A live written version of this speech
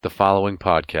The following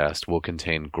podcast will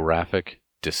contain graphic,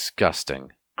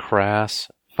 disgusting, crass,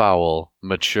 foul,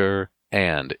 mature,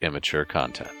 and immature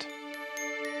content.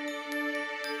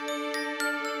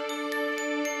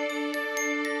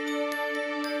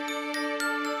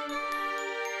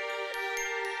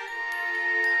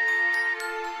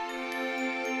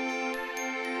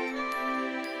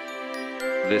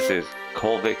 This is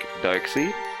Kolvik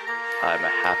Darkseid. I'm a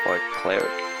half-orc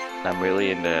cleric, and I'm really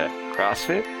into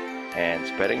CrossFit and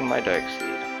spreading my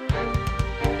Darkseid.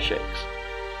 Shakes.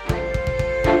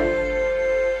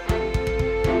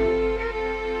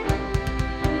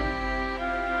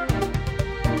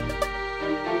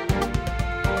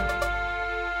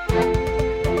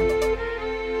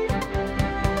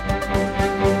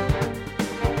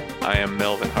 I am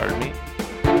Melvin Hardney.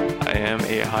 I am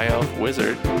a high elf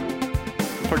wizard.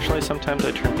 Unfortunately, sometimes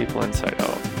I turn people inside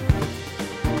out.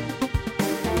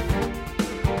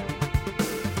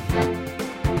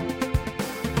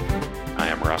 I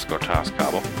am Roscoe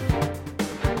Toscobble.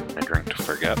 I drink to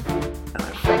forget, and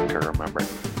I fuck to remember.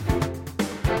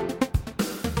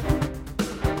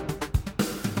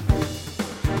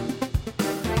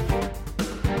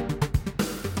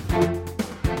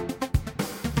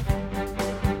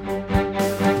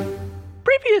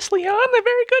 Previously on the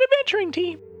Very Good Adventuring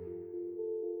Team.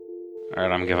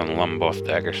 Alright, I'm giving Lum both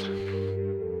daggers.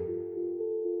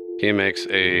 He makes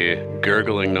a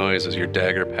gurgling noise as your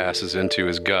dagger passes into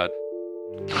his gut.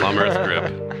 Lumber's grip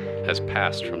has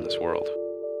passed from this world.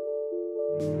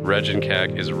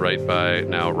 Reginkak is right by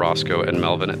now Roscoe and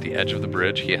Melvin at the edge of the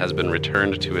bridge. He has been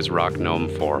returned to his rock gnome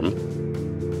form.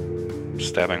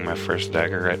 Stabbing my first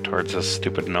dagger right towards this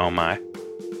stupid gnome eye.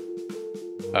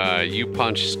 You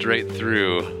punch straight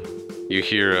through. You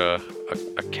hear a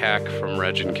cack from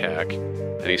Reginkak,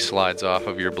 and he slides off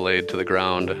of your blade to the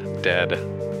ground, dead.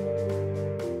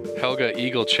 Helga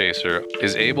Eagle Chaser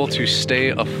is able to stay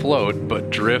afloat,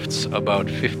 but drifts about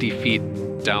 50 feet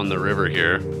down the river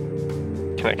here.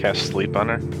 Can I cast sleep on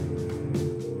her?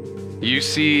 You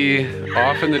see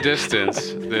off in the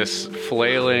distance this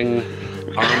flailing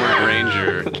armored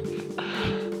ranger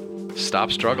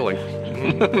stop struggling.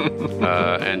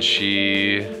 And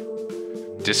she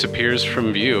disappears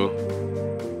from view.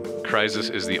 Chrysis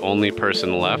is the only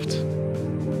person left.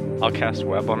 I'll cast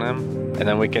web on him, and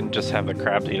then we can just have the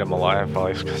crabs eat him alive while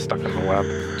he's stuck in the web.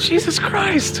 Jesus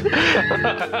Christ!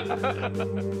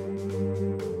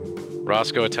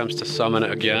 Roscoe attempts to summon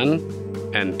again,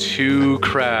 and two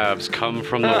crabs come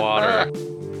from the water.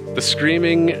 The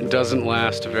screaming doesn't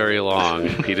last very long.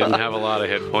 He didn't have a lot of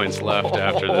hit points left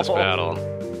after this battle.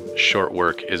 Short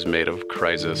work is made of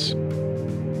Chrysis.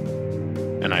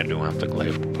 And I do want the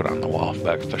glaive to put on the wall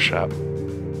back at the shop.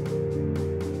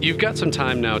 You've got some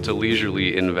time now to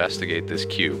leisurely investigate this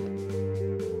cube.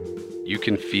 You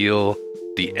can feel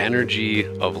the energy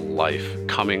of life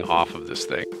coming off of this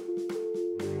thing.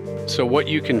 So what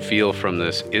you can feel from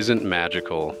this isn't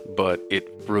magical, but it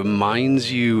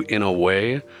reminds you in a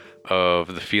way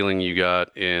of the feeling you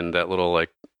got in that little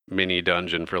mini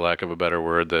dungeon, for lack of a better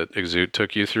word, that Exute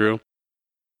took you through,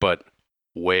 but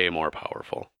way more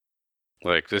powerful.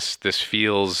 This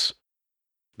feels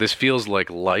like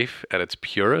life at its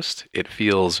purest. It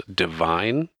feels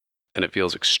divine, and it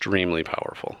feels extremely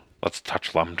powerful. Let's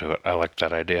touch Lum to it. I like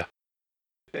that idea.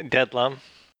 Dead Lum.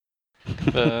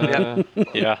 Yeah,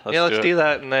 Let's do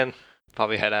that, and then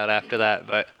probably head out after that,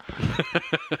 but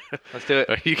let's do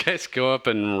it. You guys go up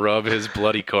and rub his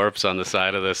bloody corpse on the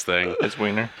side of this thing. His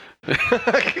wiener. Are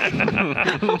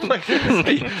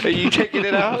you taking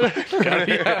it out?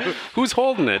 Yeah. Who's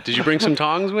holding it? Did you bring some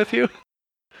tongs with you?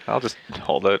 I'll just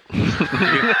hold it.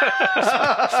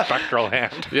 Spectral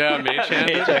hand. Yeah, mage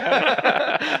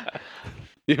hand.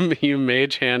 You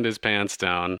mage hand his pants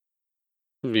down.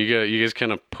 You guys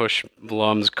kind of push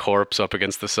Lum's corpse up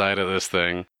against the side of this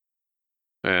thing.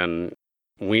 And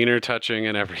wiener touching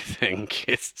and everything.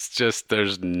 It's just,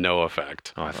 there's no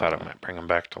effect. Oh, I thought it might bring him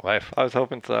back to life. I was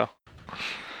hoping so.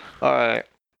 All right.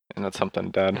 And that's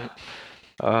something dead.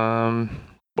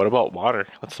 What about water?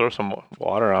 Let's throw some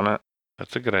water on it.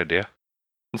 That's a good idea.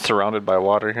 It's surrounded by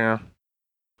water here.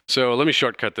 So let me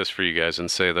shortcut this for you guys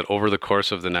and say that over the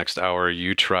course of the next hour,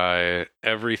 you try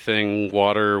everything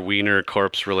water, wiener,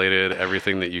 corpse related,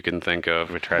 everything that you can think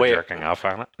of. We tried Wait. jerking off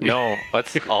on it. No,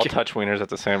 let's all touch wieners at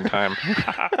the same time.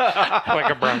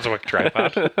 Like a Brunswick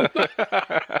tripod.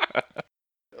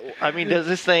 I mean, does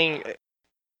this thing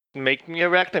make me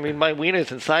erect? I mean, my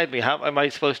wiener's inside me. How am I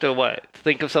supposed to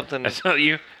think of something? So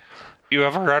you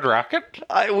have a red rocket?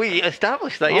 We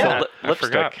established that, yeah. I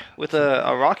forgot. With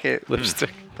a rocket.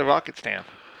 Lipstick. The rocket stand.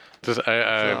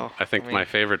 I think my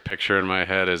favorite picture in my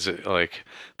head is like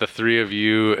the three of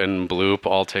you and Bloop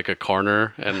all take a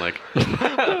corner and like,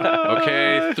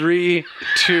 okay, 3,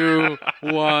 2,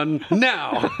 1,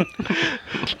 now.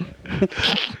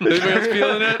 Anybody else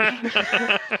feeling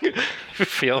it?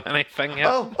 Feel anything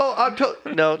yet?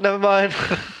 No, never mind.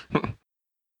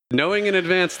 Knowing in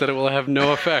advance that it will have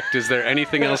no effect, is there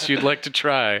anything else you'd like to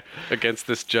try against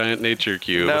this giant nature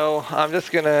cube? No, I'm just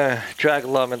gonna drag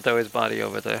Lum and throw his body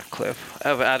over the cliff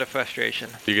out of frustration.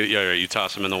 You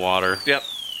toss him in the water. Yep.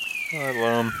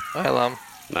 Hi, Lum.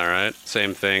 All right.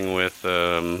 Same thing with,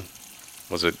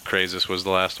 was it Krasis was the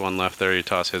last one left there? You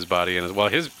toss his body in as well.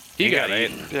 He got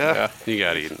eaten. Yeah. He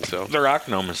got eaten, so. The rock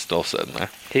gnome is still sitting there.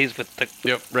 He's with the...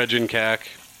 Yep, Regin Cac.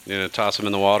 Toss him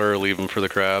in the water, leave him for the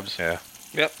crabs. Yeah.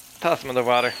 Yep. Toss him in the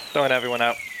water. Throwing everyone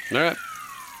out. All right.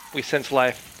 We sense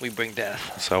life. We bring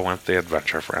death. So went the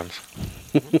adventure friends.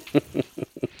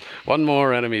 One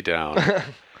more enemy down.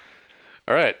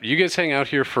 All right. You guys hang out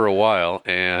here for a while,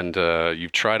 and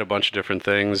you've tried a bunch of different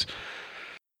things.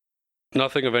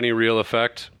 Nothing of any real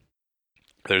effect.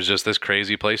 There's just this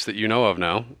crazy place that you know of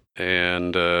now.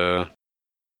 And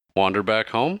wander back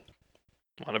home.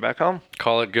 Wander back home.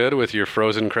 Call it good with your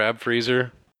frozen crab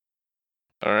freezer.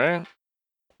 All right.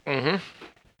 Mm-hmm.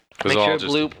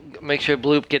 Make sure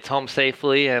Bloop gets home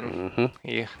safely, and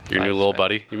your new little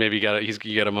buddy. You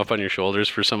get him up on your shoulders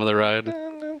for some of the ride.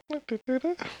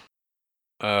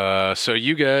 So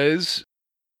you guys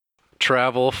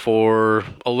travel for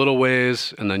a little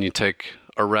ways, and then you take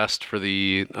a rest for the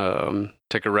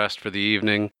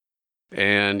evening,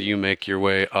 and you make your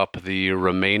way up the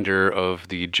remainder of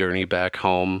the journey back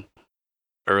home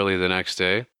early the next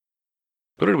day.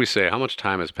 What did we say? How much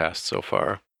time has passed so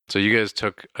far? So you guys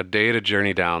took a day to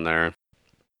journey down there.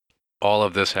 All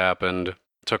of this happened.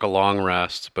 Took a long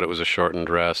rest, but it was a shortened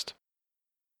rest.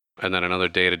 And then another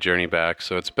day to journey back.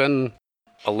 So it's been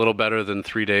a little better than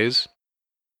 3 days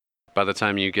by the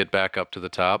time you get back up to the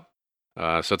top.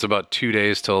 So it's about 2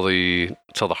 days till the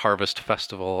harvest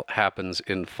festival happens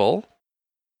in full.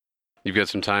 You've got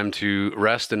some time to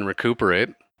rest and recuperate.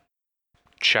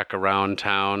 Check around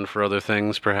town for other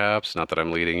things, perhaps. Not that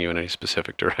I'm leading you in any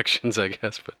specific directions, I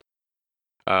guess, but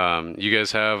you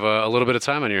guys have a little bit of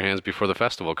time on your hands before the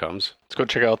festival comes. Let's go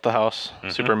check out the house. Mm-hmm.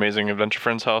 Super amazing adventure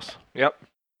friend's house. Yep.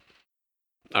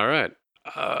 All right.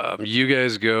 You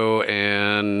guys go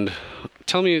and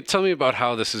tell me about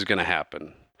how this is going to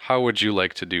happen. How would you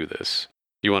like to do this?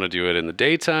 You want to do it in the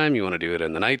daytime? You want to do it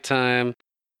in the nighttime?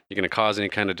 You're going to cause any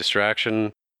kind of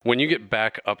distraction? When you get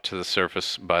back up to the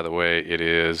surface, by the way, it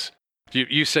is...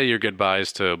 You say your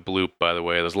goodbyes to Bloop, by the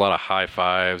way. There's a lot of high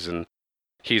fives, and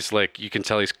he's like... You can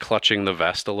tell he's clutching the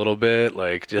vest a little bit.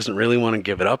 Like, he doesn't really want to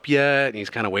give it up yet. And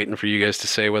he's kind of waiting for you guys to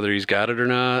say whether he's got it or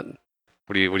not.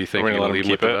 What do you think? You're going to leave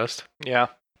him with the vest? Yeah.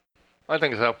 I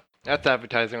think so. That's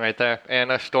advertising right there.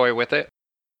 And a story with it.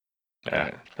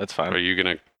 Yeah, that's fine. Are you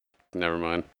going to... Never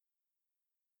mind.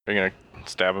 Are you going to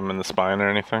stab him in the spine or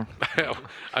anything?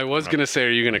 I was going to say, are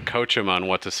you going to coach him on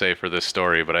what to say for this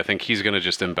story? But I think he's going to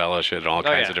just embellish it in all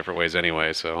kinds of different ways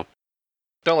anyway, so...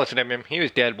 Don't listen to him. He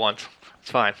was dead once. It's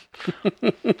fine.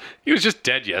 He was just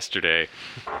dead yesterday.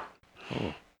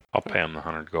 Ooh, I'll pay him the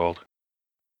 100 gold.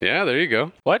 Yeah, there you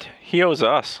go. What? He owes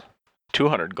us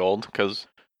 200 gold because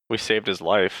we saved his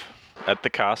life at the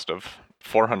cost of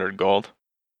 400 gold.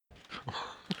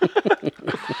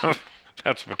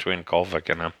 That's between Kolvik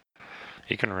and him.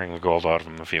 He can wring the gold out of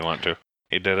him if you want to.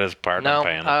 He did his part in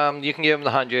paying him. You can give him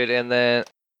the 100, and then,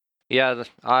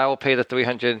 I will pay the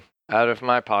 300 out of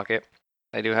my pocket.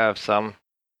 I do have some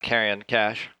carrying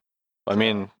cash. I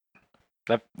mean,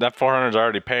 that 400's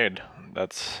already paid.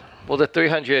 That's... Well, the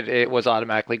 300, it was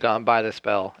automatically gone by the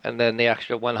spell, and then the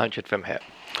extra 100 from hit.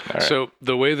 Right. So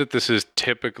the way that this is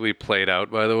typically played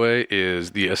out, by the way,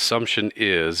 is the assumption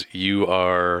is you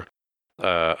are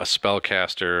a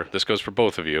spellcaster. This goes for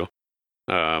both of you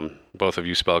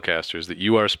spellcasters, that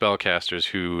you are spellcasters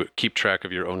who keep track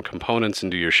of your own components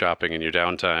and do your shopping in your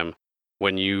downtime.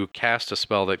 When you cast a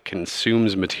spell that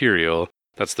consumes material,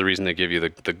 that's the reason they give you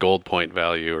the gold point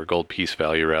value, or gold piece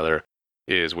value, rather,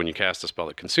 is when you cast a spell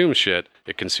that consumes shit,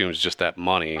 it consumes just that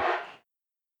money.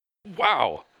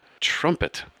 Wow!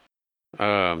 Trumpet.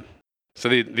 So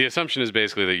the assumption is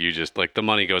basically that you just, like, the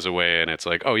money goes away and it's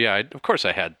like, oh yeah, of course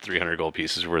I had 300 gold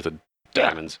pieces worth of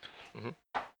diamonds. Mm-hmm.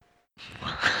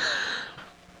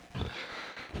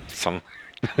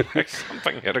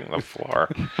 Something hitting the floor.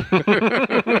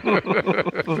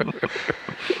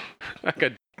 Like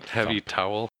a heavy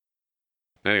towel.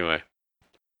 Anyway.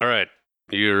 All right.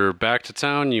 You're back to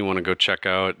town. You want to go check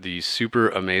out the super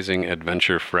amazing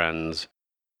adventure friends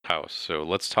house. So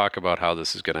let's talk about how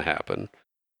this is going to happen.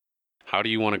 How do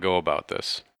you want to go about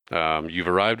this? You've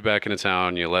arrived back into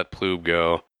town. You let Bloop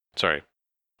go.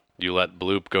 You let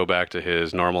Bloop go back to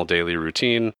his normal daily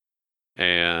routine.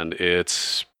 And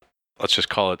it's, let's just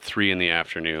call it 3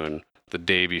 p.m, the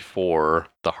day before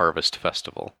the Harvest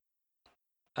Festival.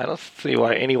 I don't see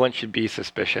why anyone should be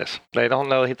suspicious. They don't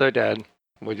know they're dead.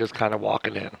 We're just kind of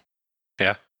walking in.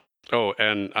 Yeah. Oh,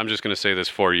 and I'm just going to say this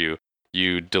for you.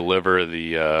 You deliver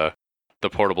the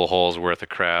portable holes worth of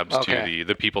crabs to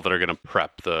the people that are going to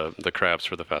prep the crabs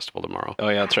for the festival tomorrow. Oh,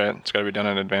 yeah, that's right. It's got to be done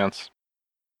in advance.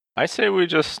 I say we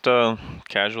just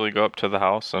casually go up to the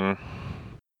house and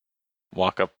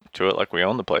walk up to it like we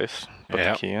own the place. Put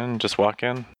the key in, just walk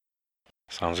in.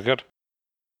 Sounds good.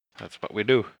 That's what we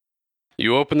do.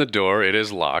 You open the door. It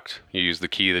is locked. You use the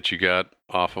key that you got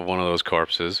off of one of those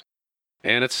corpses.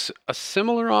 And it's a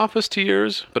similar office to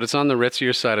yours, but it's on the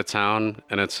ritzier side of town,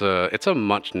 and it's a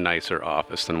much nicer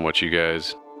office than what you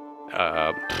guys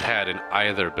had in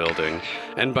either building.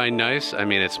 And by nice, I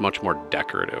mean it's much more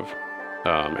decorative.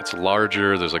 It's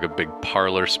larger. There's like a big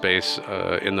parlor space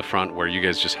in the front where you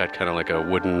guys just had kind of like a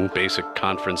wooden basic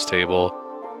conference table.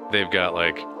 They've got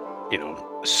like,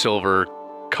 silver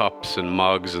cups and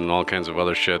mugs and all kinds of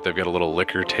other shit. They've got a little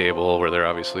liquor table where they're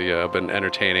obviously been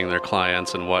entertaining their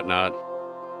clients and whatnot.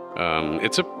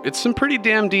 It's some pretty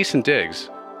damn decent digs.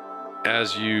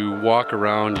 As you walk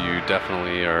around, you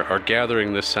definitely are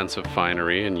gathering this sense of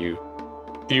finery, and you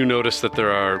notice that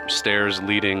there are stairs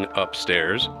leading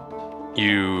upstairs.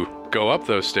 You go up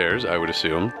those stairs, I would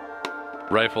assume,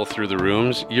 rifle through the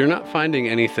rooms. You're not finding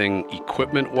anything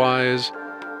equipment-wise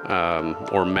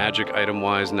or magic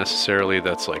item-wise necessarily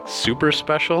that's like super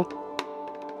special,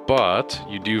 but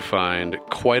you do find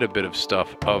quite a bit of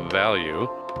stuff of value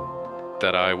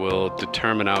that I will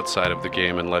determine outside of the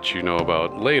game and let you know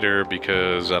about later,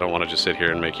 because I don't want to just sit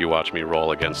here and make you watch me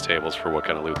roll against tables for what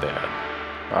kind of loot they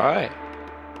had. All right.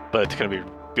 But it's going to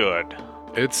be good.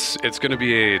 It's going to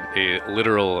be a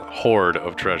literal hoard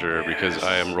of treasure, because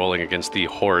I am rolling against the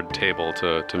hoard table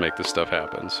to make this stuff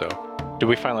happen. So, Do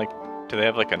we find do they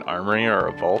have like an armory or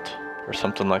a vault or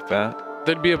something like that?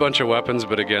 There'd be a bunch of weapons,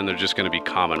 but again, they're just going to be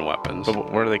common weapons.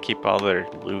 But where do they keep all their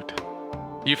loot?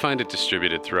 You find it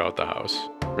distributed throughout the house.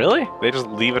 Really? They just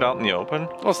leave it out in the open?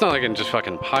 Well, it's not like in just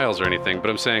fucking piles or anything,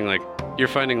 but I'm saying you're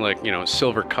finding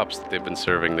silver cups that they've been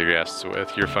serving the guests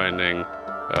with. You're finding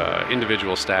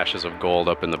individual stashes of gold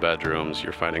up in the bedrooms.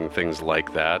 You're finding things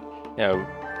like that. Yeah,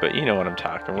 but you know what I'm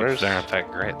talking. They're not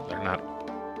that great.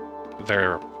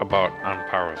 They're about on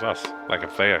par with us. Like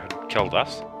if they had killed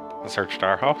us and searched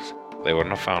our house, they wouldn't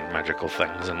have found magical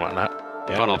things and whatnot.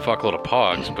 Yeah. Found a fuckload of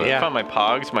pogs, but I found my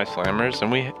pogs, my slammers,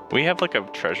 and we have like a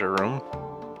treasure room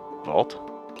vault.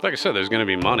 Like I said, there's going to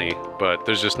be money, but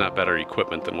there's just not better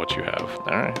equipment than what you have.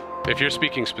 All right. If you're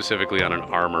speaking specifically on an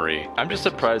armory, I'm just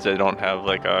surprised they don't have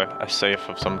like a safe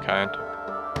of some kind.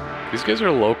 These guys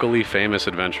are locally famous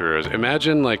adventurers.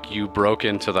 Imagine you broke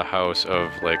into the house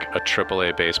of a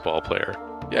AAA baseball player.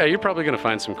 Yeah, you're probably going to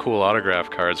find some cool autograph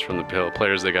cards from the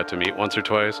players they got to meet once or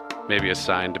twice. Maybe a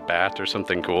signed bat or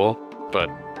something cool. But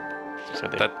so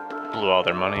they blew all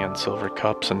their money on silver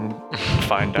cups and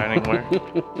fine dining ware.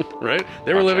 Right?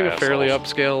 They were living a fairly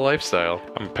upscale lifestyle.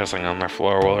 I'm pissing on their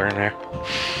floor while they're in here.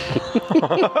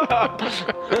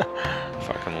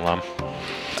 Fucking lump.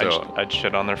 So I'd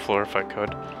shit on their floor if I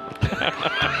could.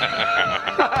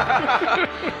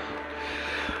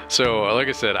 So, like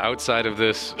I said, outside of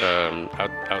this,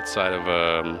 outside of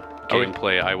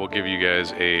gameplay, I will give you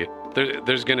guys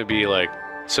there's going to be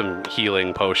some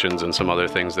healing potions and some other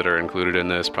things that are included in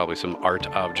this, probably some art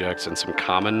objects and some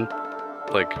common,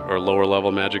 or lower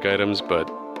level magic items, but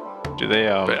do they,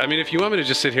 But, I mean, if you want me to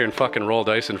just sit here and fucking roll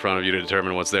dice in front of you to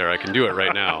determine what's there, I can do it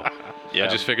right now. Yeah. I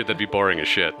just figured that'd be boring as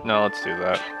shit. No, let's do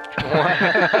that.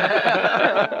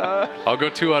 I'll go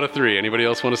 2 out of 3. Anybody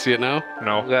else want to see it now?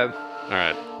 No. Good. All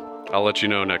right. I'll let you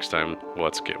know next time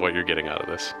what you're getting out of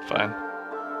this. Fine.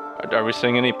 Are we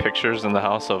seeing any pictures in the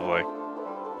house of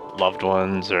loved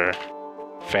ones or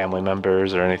family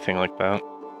members or anything like that?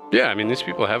 Yeah, I mean, these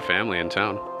people have family in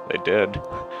town. They did.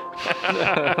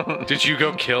 Did you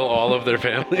go kill all of their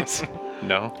families?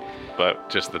 No, but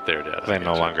just that they're dead. They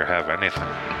no longer have anything.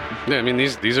 Yeah, I mean,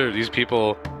 these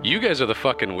people. You guys are the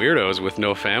fucking weirdos with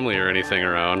no family or anything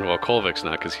around. Well, Kolvik's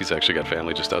not, because he's actually got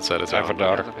family just outside of town. I have a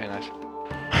daughter. That'd be nice.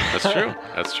 That's true.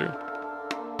 That's true.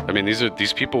 I mean,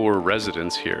 these people were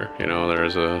residents here.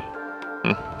 There's a.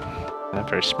 Not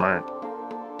very smart.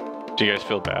 Do you guys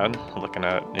feel bad looking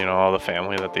at all the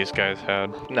family that these guys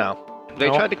had? No. They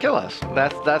tried to kill us.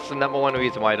 That's the number one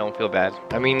reason why I don't feel bad.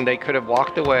 I mean, they could have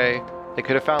walked away They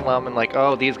could have found Lum and like,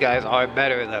 oh, these guys are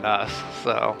better than us.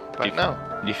 So, but no.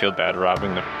 Do you feel bad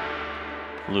robbing the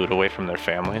loot away from their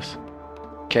families?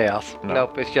 Chaos. No.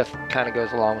 Nope, it just kind of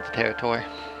goes along with the territory.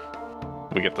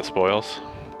 We get the spoils.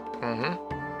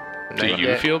 Mm-hmm. Do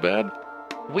you feel bad?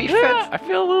 We Yeah, fed I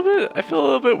feel a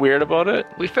little bit weird about it.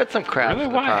 we fed some crabs Really?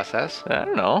 in the Why? process. I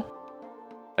don't know.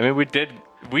 I mean,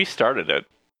 we started it.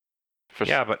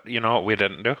 Yeah, but you know what we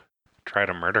didn't do? Try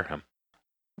to murder him.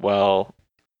 Well,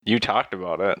 you talked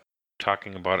about it.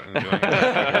 Talking about it and doing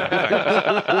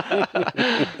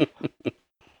it.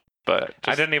 But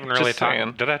I didn't even really just saying.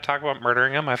 talk. Did I talk about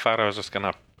murdering him? I thought I was just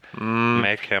going to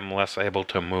make him less able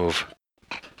to move.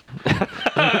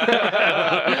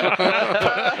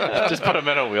 Just put him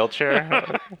in a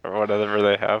wheelchair or whatever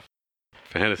they have.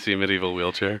 Fantasy medieval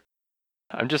wheelchair.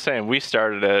 I'm just saying, we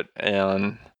started it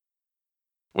and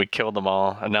we killed them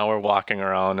all, and now we're walking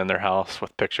around in their house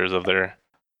with pictures of their.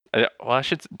 Well,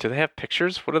 do they have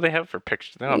pictures? What do they have for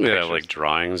pictures? They don't have Yeah, pictures. like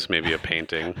drawings, maybe a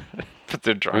painting. But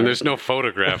they're I drawing. mean, there's no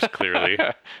photographs, clearly.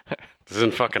 This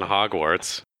isn't fucking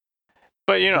Hogwarts.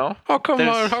 But you know, How come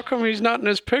There's- how come he's not in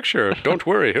his picture? Don't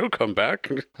worry, he'll come back.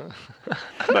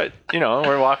 but you know,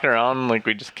 we're walking around like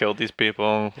we just killed these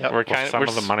people. Yep. We're With kind some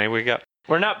of the money we got,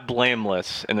 We're not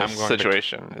blameless in this I'm going to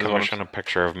situation. is what I'm commission a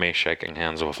picture of me shaking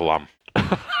hands with Lum. Are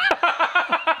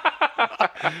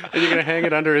you gonna hang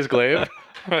it under his glaive?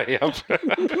 Yep.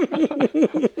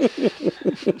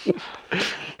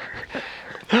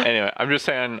 Anyway, I'm just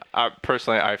saying,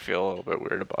 personally, I feel a little bit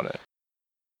weird about it.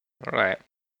 All right.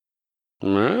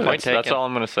 Alright. Point That's taken. all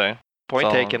I'm going to say. Point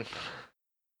So- taken.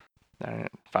 All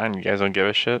right, fine. You guys don't give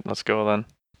a shit. Let's go then.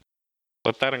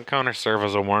 Let that encounter serve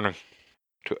as a warning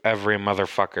to every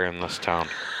motherfucker in this town.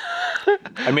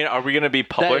 I mean, are we going to be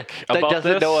public that about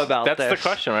doesn't this? know about That's the this.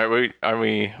 question, right? We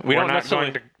We're don't not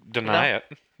necessarily. going to deny it,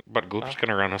 but Gloop's going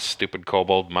to run a stupid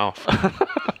kobold mouth.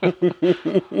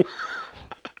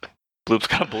 Bloop's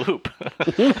got a bloop.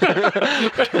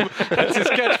 That's his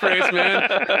catchphrase, man.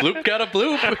 Bloop got a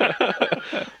bloop.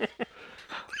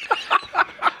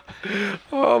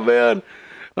 Oh man.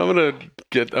 I'm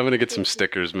gonna get some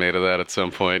stickers made of that at some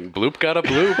point. Bloop got a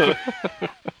bloop.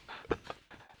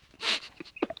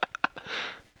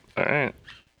 All right.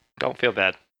 Don't feel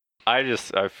bad. I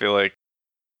feel like,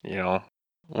 you know,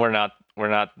 we're not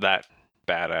that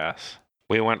badass.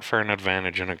 We went for an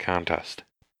advantage in a contest.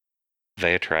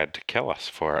 They tried to kill us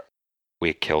for it.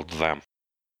 We killed them.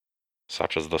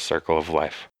 Such is the circle of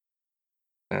life.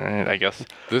 All right, I guess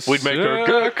This we'd make our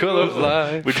circle of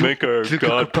life. we'd make our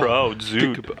god proud,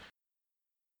 Zoot.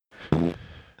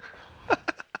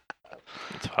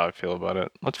 That's how I feel about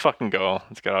it. Let's fucking go.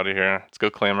 Let's get out of here. Let's go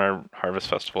claim our Harvest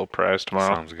Festival prize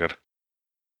tomorrow. Sounds good. Do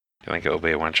you think it'll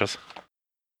be winches?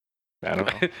 I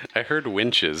don't know. I heard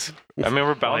winches. I mean,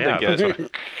 we're bound Well, yeah, to that's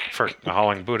get For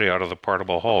hauling booty out of the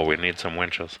portable hole, we need some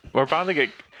winches. we're bound to get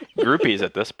groupies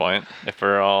at this point if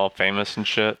we're all famous and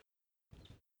shit.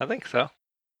 I think so.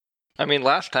 I mean,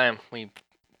 last time we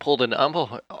pulled an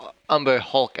Umber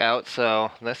Hulk out,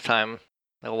 so this time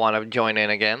they'll want to join in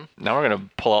again. Now we're gonna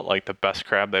pull out like the best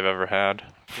crab they've ever had.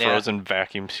 Yeah. Frozen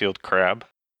vacuum sealed crab.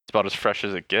 It's about as fresh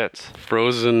as it gets.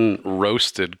 Frozen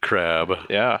roasted crab.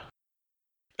 Yeah.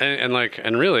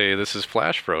 And really this is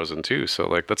flash frozen too, so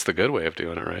like that's the good way of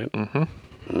doing it, right? Mm-hmm.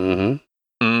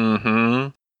 Mm-hmm. Mm-hmm.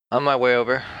 On my way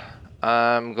over,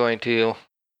 I'm going to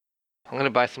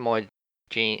buy some more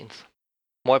jeans,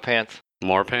 more pants,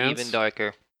 More pants? even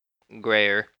darker,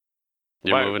 grayer.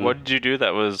 You're moving. What did you do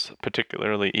that was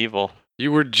particularly evil?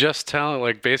 You were just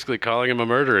basically calling him a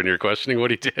murderer, and you're questioning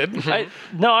what he did.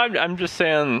 I'm just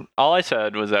saying. All I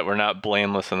said was that we're not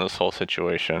blameless in this whole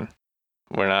situation.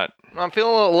 We're not. I'm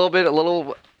feeling a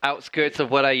little outskirts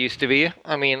of what I used to be.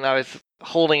 I mean, I was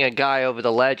holding a guy over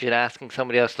the ledge and asking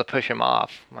somebody else to push him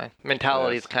off. My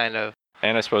mentality is Yes. kind of.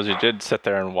 And I suppose you did sit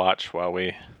there and watch while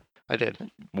we I did.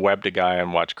 webbed a guy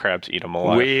and watched crabs eat him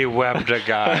alive. We webbed a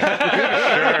guy.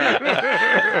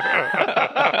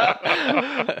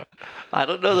 I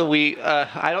don't know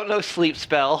I don't know sleep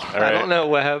spell. I right. don't know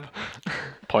web.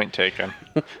 Point taken.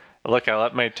 Look, I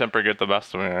let my temper get the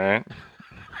best of me, all right?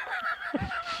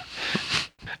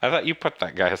 I thought you put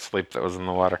that guy asleep that was in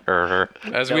the water. Or her.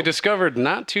 As we discovered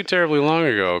not too terribly long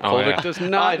ago, Oh, Kolvik yeah. does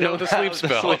not know the sleep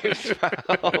spell.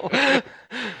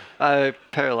 I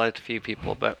paralyzed a few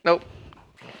people, but nope.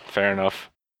 Fair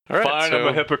enough. All right, Fine, I'm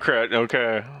a hypocrite.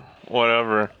 Okay,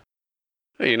 whatever.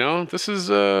 Hey, you know, this is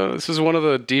one of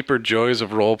the deeper joys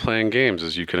of role-playing games,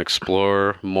 is you can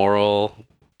explore moral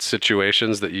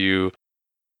situations that you,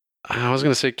 I was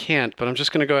going to say can't, but I'm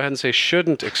just going to go ahead and say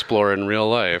shouldn't explore in real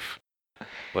life.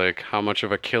 like how much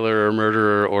of a killer or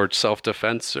murderer or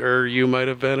self-defenser you might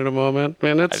have been in a moment.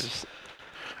 Man,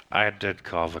 I did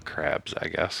call the crabs, I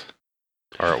guess.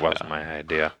 Or it was my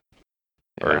idea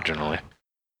originally.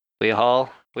 We all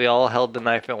held the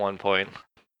knife at one point.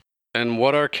 And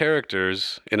what are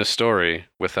characters in a story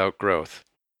without growth?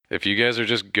 If you guys are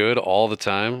just good all the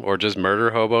time or just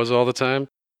murder hobos all the time,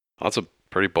 that's a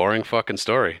pretty boring fucking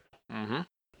story. Mm-hmm.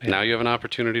 Now you have an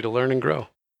opportunity to learn and grow.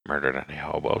 Murdered any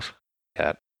hobos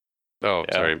yet? Oh,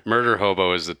 Yeah. sorry. Murder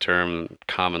hobo is the term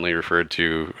commonly referred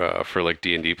to for like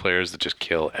D&D players that just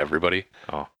kill everybody.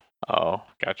 Oh,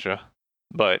 gotcha.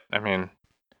 But, I mean,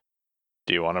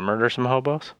 do you want to murder some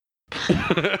hobos?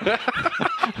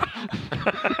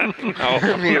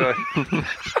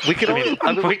 We could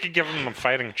we could give them a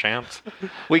fighting chance.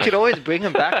 we could always bring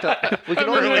him back to. We can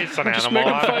always Release an Just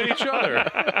animal. make them fight each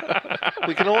other.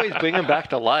 we can always bring him back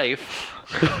to life.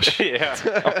 Yeah.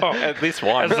 Oh, at least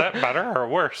one. Is that better or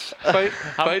worse?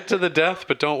 Fight to the death,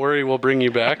 but don't worry, we'll bring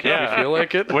you back if Yeah. you feel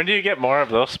like it. When do you get more of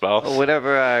those spells?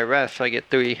 Whenever I rest, I get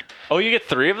 3. Oh, you get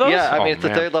 3 of those? Yeah, I mean Oh, it's a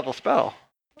man. 3rd level spell.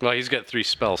 Well, he's got 3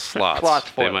 spell slots. Slots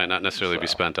for They it. might not necessarily be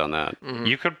So. spent on that. Mhm.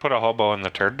 You could put a hobo in the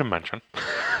 3rd dimension.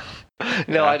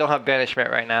 No, I don't have banishment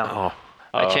right now.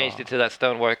 I changed it to that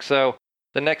stonework. So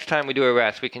the next time we do a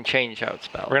rest, we can change out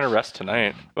spells. We're going to rest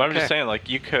tonight. But I'm just Okay. saying, like,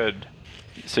 you could...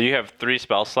 So you have 3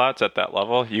 spell slots at that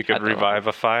level. You could At the level.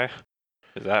 revivify.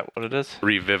 Is that what it is?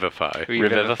 Revivify.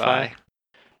 Revivify.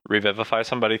 Revivify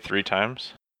somebody 3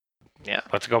 times?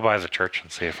 Let's go by the church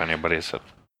and see if anybody's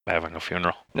having a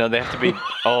funeral. No, they have to be...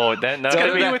 Oh, that... It's got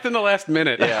to be within the last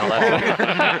minute. Yeah,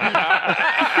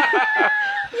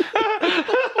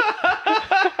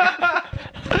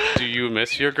 Do you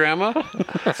miss your grandma?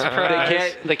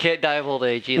 They can't die of old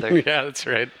age either. Yeah, that's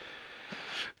right.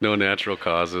 No natural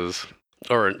causes.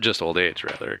 Or just old age,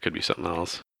 rather. It could be something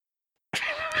else.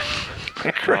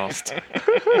 Christ.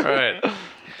 All right.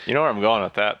 You know where I'm going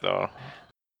with that, though?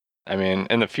 I mean,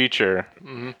 in the future,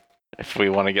 Mhm. if we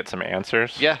want to get some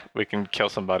answers, Yeah. we can kill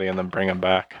somebody and then bring them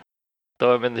back.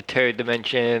 Throw him in the 3rd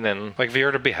dimension, and Like if you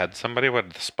were to behead somebody,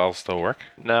 would the spell still work?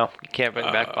 no, you can't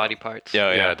bring back body parts. Yeah,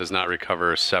 it does not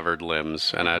recover severed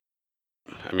limbs. And I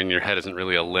mean, your head isn't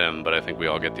really a limb, but I think we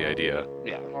all get the idea.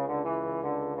 Yeah.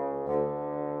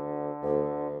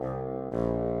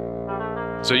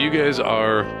 So you guys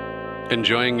are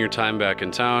enjoying your time back in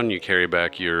town. You carry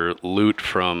back your loot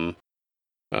from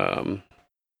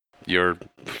your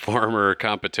former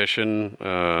competition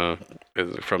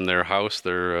from their house,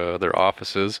 their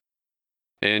offices,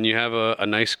 and you have a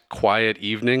nice quiet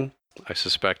evening. I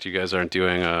suspect you guys aren't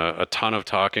doing a ton of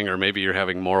talking, or maybe you're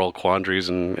having moral quandaries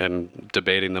and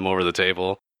debating them over the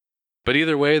table. But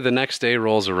either way, the next day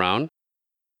rolls around,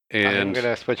 I'm and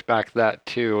gonna switch back that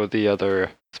to the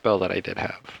other spell that I did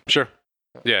have. sure.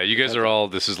 Yeah, you guys are all,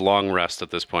 this is long rest at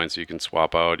this point, so you can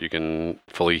swap out, you can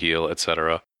fully heal,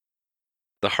 etc.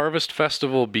 The Harvest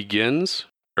Festival begins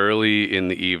early in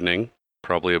the evening,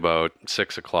 probably about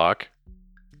 6 o'clock.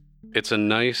 It's a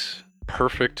nice,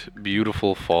 perfect,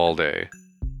 beautiful fall day.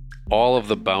 All of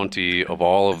the bounty of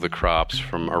all of the crops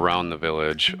from around the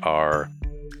village are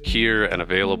here and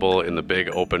available in the big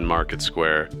open market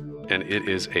square, and it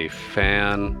is a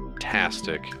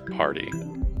fantastic party.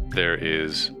 There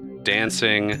is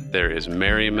dancing, there is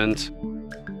merriment,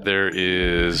 there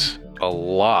is a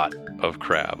lot of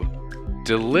crab.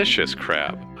 Delicious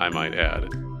crab, I might add.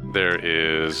 There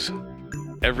is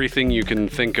everything you can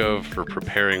think of for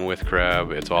preparing with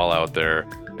crab. It's all out there,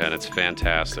 and it's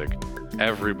fantastic.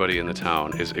 Everybody in the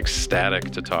town is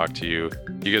ecstatic to talk to you.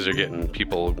 You guys are getting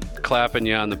people clapping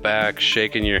you on the back,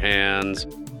 shaking your hands.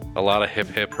 A lot of hip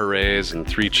hip hoorays and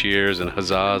 3 cheers and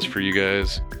huzzahs for you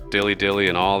guys. Dilly dilly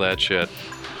and all that shit.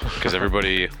 Because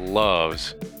everybody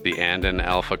loves the Andon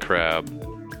Alpha Crab,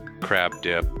 crab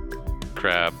dip,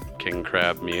 crab, king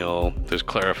crab meal. There's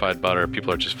clarified butter.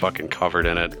 People are just fucking covered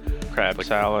in it. Crab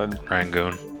salad,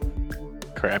 Rangoon.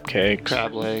 crab cakes,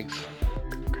 Crab legs.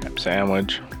 crab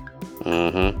sandwich.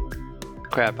 Mm-hmm.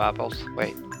 Crab apples.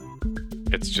 Wait,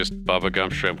 It's just Bubba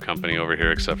Gump Shrimp Company over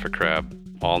here except for crab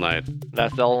all night.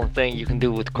 that's the only thing you can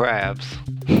do with crabs.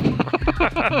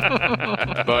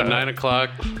 About 9 o'clock,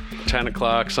 10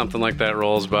 o'clock, something like that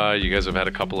rolls by. You guys have had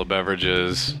a couple of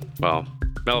beverages. Well,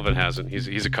 Melvin hasn't.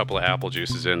 He's a couple of apple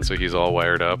juices in, so he's all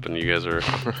wired up. And you guys are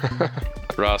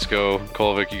Roscoe,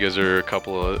 Kolvik. You guys are a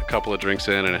couple of drinks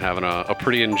in and having a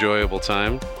pretty enjoyable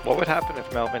time. What would happen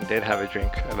if Melvin did have a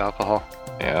drink of alcohol?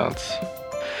 Yeah, it's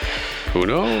Who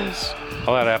knows?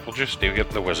 All that apple juice, do you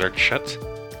get the wizard shit?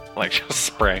 Like just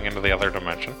spraying into the other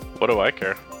dimension? what do I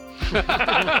care?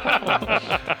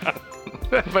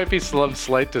 That might be some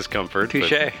slight discomfort. but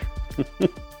Touche.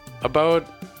 About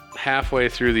halfway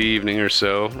through the evening or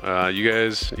so, you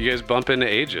guys bump into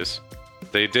Aegis.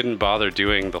 They didn't bother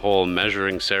doing the whole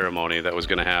measuring ceremony that was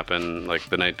going to happen like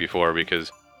the night before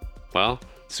because, well,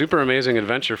 Super Amazing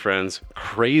Adventure Friends,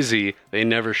 crazy, they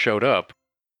never showed up.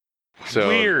 So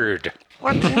Weird.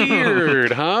 What?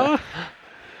 Weird, huh?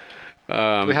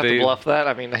 Do we have to bluff that?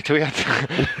 I mean, do we have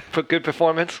to put good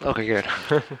performance? Okay, good.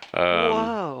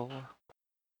 Whoa.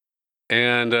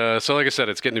 And so, like I said,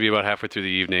 it's getting to be about halfway through the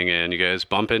evening, and you guys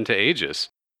bump into Aegis.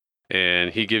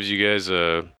 And he gives you guys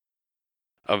a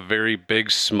very big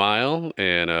smile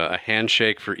and a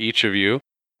handshake for each of you,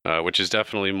 which is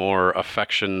definitely more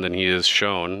affection than he has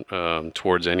shown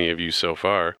towards any of you so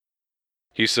far.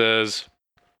 He says,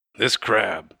 "This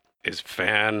crab is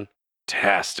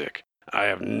fantastic. I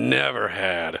have never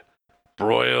had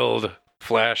broiled,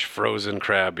 flash frozen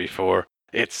crab before.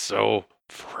 It's so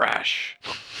fresh.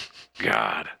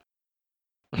 God."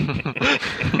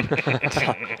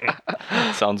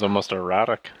 Sounds almost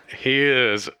erotic. He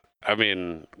is. I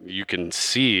mean, you can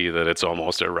see that it's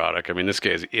almost erotic. I mean, this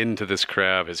guy's into this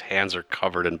crab. His hands are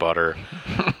covered in butter.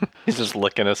 He's just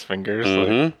licking his fingers.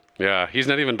 Mm-hmm. Yeah, he's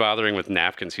not even bothering with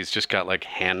napkins. He's just got like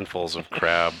handfuls of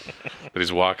crab that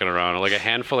he's walking around. Like a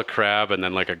handful of crab and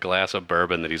then like a glass of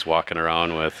bourbon that he's walking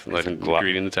around with, like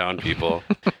greeting the town people.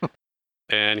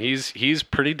 And he's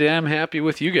pretty damn happy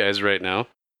with you guys right now.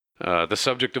 The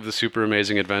subject of the Super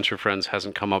Amazing Adventure Friends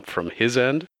hasn't come up from his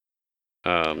end.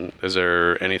 Is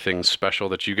there anything special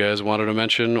that you guys wanted to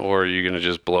mention, or are you going to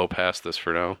just blow past this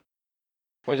for now?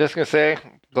 We're just going to say,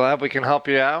 glad we can help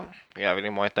you out. If you have any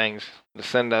more things to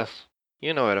send us,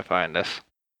 you know where to find us.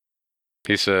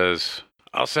 He says,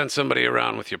 "I'll send somebody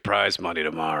around with your prize money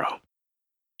tomorrow.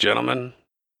 Gentlemen,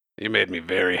 you made me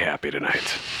very happy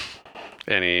tonight."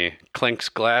 And he clinks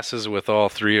glasses with all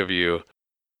three of you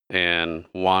and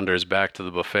wanders back to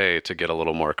the buffet to get a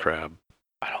little more crab.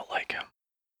 I don't like him.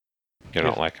 You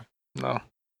don't like him? No.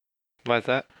 Why is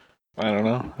that? I don't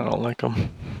know. I don't like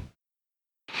him.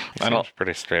 Seems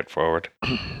pretty straightforward.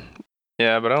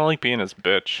 Yeah, but I don't like being his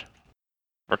bitch.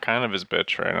 We're kind of his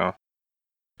bitch right now.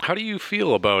 How do you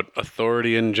feel about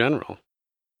authority in general?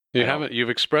 You've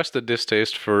expressed a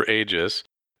distaste for Aegis,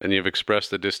 and you've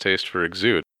expressed a distaste for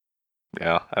Exude.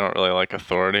 Yeah, I don't really like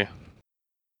authority.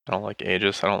 I don't like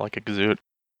Aegis. I don't like Exude.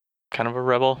 Kind of a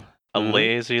rebel. A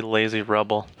lazy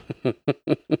rebel.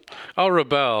 I'll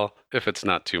rebel if it's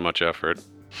not too much effort.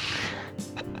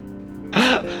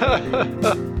 I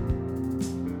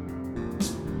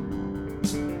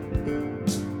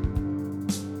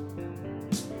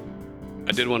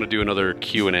did want to do another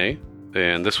Q&A,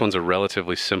 and this one's a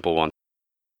relatively simple one.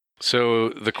 So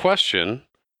the question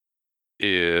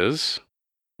is,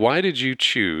 why did you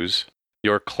choose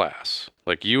your class?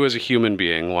 Like, you as a human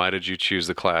being, why did you choose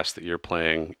the class that you're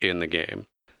playing in the game?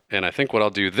 And I think what I'll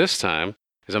do this time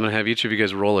is I'm going to have each of you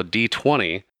guys roll a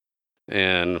d20,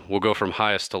 and we'll go from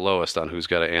highest to lowest on who's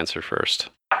got to answer first.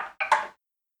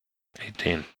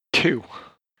 18. 2.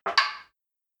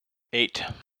 8.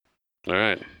 All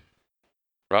right.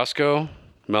 Roscoe,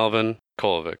 Melvin,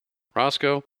 Kolvik.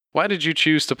 Roscoe, why did you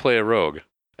choose to play a rogue?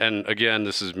 And again,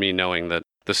 this is me knowing that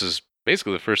this is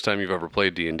basically the first time you've ever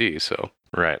played D&D, so.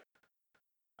 Right.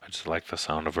 I just like the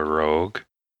sound of a rogue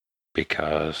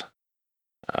because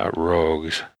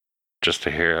rogues, just to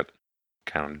hear it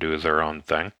kind of do their own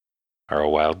thing, are a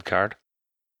wild card.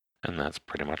 And that's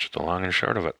pretty much the long and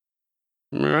short of it.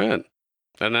 All right.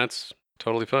 And that's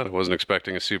totally fine. I wasn't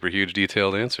expecting a super huge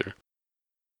detailed answer.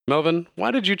 Melvin,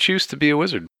 why did you choose to be a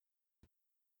wizard?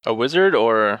 A wizard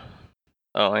or...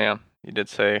 Oh, yeah. You did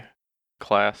say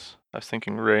class. I was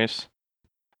thinking race.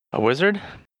 A wizard?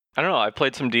 I don't know. I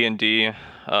played some D&D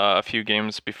a few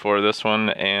games before this one,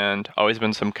 and always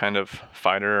been some kind of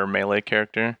fighter or melee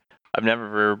character. I've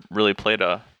never really played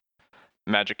a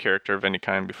magic character of any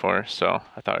kind before, so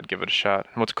I thought I'd give it a shot.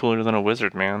 And what's cooler than a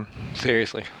wizard, man?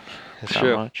 Seriously. It's Not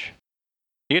true. much.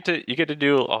 You get to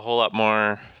do a whole lot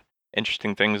more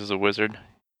interesting things as a wizard.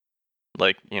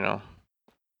 Like, you know,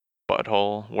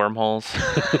 butthole wormholes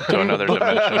to another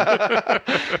dimension.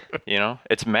 You know,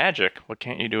 it's magic. What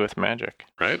can't you do with magic?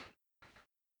 Right?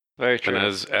 Very true. And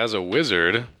as a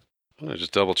wizard, I'm going to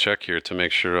just double check here to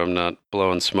make sure I'm not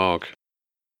blowing smoke.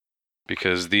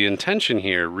 Because the intention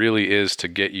here really is to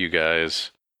get you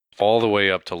guys all the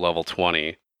way up to level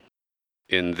 20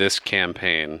 in this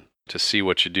campaign to see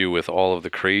what you do with all of the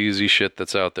crazy shit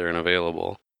that's out there and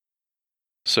available.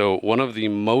 So one of the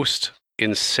most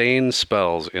insane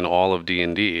spells in all of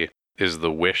D&D is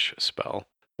the wish spell,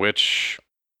 which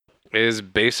is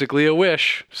basically a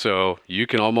wish. So you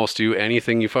can almost do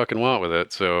anything you fucking want with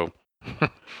it. So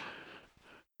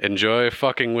enjoy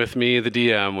fucking with me, the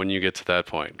DM, when you get to that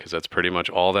point, because that's pretty much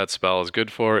all that spell is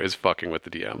good for, is fucking with the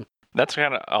DM. That's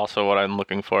kind of also what I'm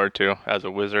looking forward to as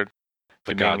a wizard.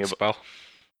 The To being God able- spell.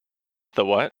 The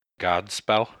what? God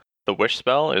spell. The wish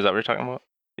spell? Is that what you're talking about?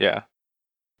 Yeah.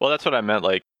 Well, that's what I meant.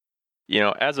 Like,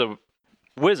 as a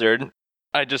wizard,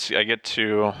 I get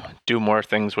to do more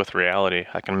things with reality.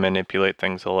 I can manipulate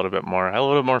things a little bit more. I have a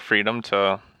little more freedom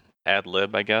to ad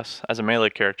lib, I guess. As a melee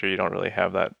character, you don't really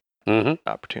have that Mm-hmm.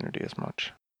 opportunity as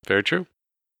much. Very true.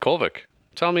 Kolvik,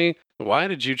 tell me, why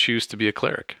did you choose to be a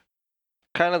cleric?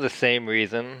 Kind of the same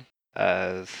reason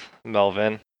as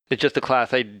Melvin. It's just a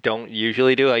class I don't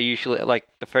usually do. I usually, like,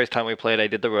 the first time we played, I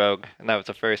did the rogue, and that was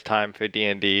the first time for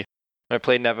D&D. When I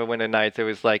played Neverwinter Nights, it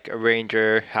was like a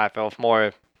ranger, half-elf,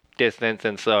 more distance,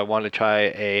 and so I wanted to try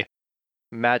a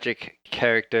magic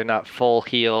character, not full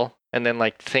heal. And then,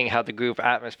 like, seeing how the group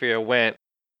atmosphere went,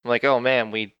 I'm like, oh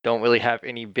man, we don't really have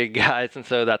any big guys, and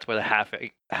so that's where the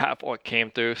half-orc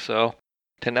came through, so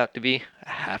turned out to be a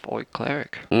half-orc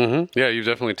cleric. Mm-hmm. Yeah, you've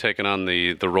definitely taken on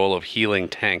the role of healing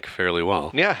tank fairly well.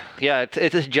 Yeah, it's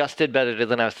adjusted better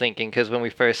than I was thinking, because when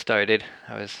we first started,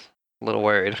 I was a little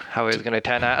worried how it was going to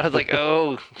turn out. I was like,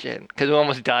 oh, shit, because we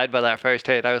almost died by that first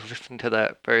hit. I was listening to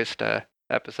that first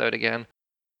episode again.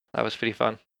 That was pretty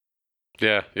fun.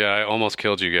 Yeah, I almost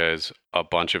killed you guys a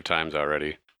bunch of times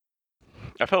already.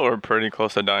 I felt we were pretty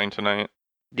close to dying tonight.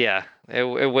 Yeah, it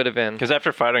would have been. Because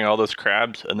after fighting all those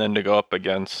crabs and then to go up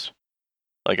against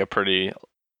like a pretty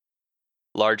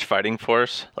large fighting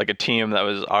force, like a team that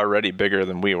was already bigger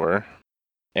than we were,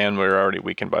 and we were already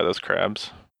weakened by those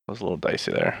crabs, it was a little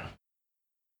dicey there.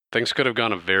 Things could have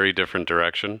gone a very different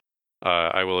direction.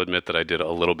 I will admit that I did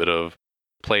a little bit of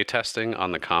play testing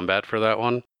on the combat for that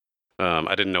one.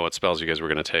 I didn't know what spells you guys were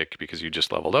going to take because you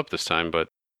just leveled up this time, but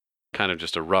kind of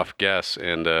just a rough guess.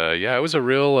 And yeah, it was a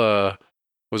real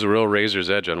razor's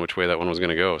edge on which way that one was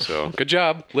going to go. So good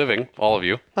job living, all of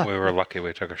you. We were lucky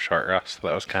we took a short rest.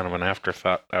 That was kind of an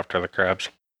afterthought after the crabs.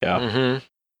 Yeah. Mm-hmm.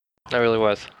 That really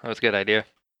was. That was a good idea.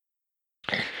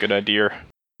 Good idea.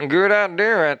 Good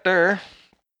idea right there.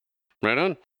 Right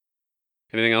on.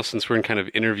 Anything else since we're in kind of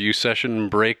interview session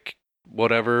break,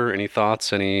 whatever? Any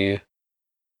thoughts? Anything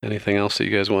else that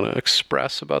you guys want to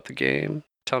express about the game?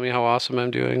 Tell me how awesome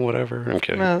I'm doing, whatever. I'm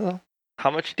kidding. No. How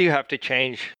much do you have to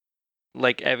change,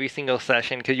 like, every single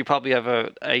session? Because you probably have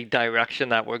a direction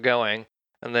that we're going,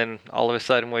 and then all of a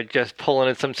sudden we're just pulling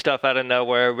in some stuff out of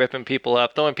nowhere, ripping people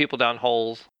up, throwing people down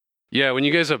holes. Yeah, when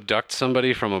you guys abduct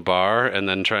somebody from a bar and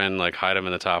then try and like hide them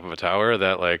in the top of a tower,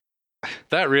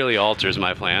 that really alters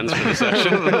my plans for the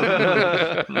session.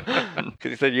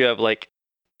 Because you said you have, like,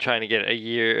 trying to get a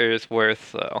year's worth,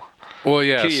 so. Well,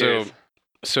 yeah, 2 years.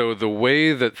 So the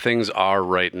way that things are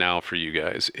right now for you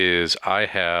guys is I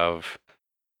have,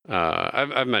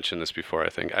 I've mentioned this before, I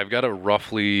think. I've got a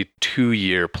roughly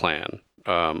 2-year plan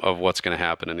of what's going to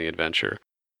happen in the adventure.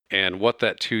 And what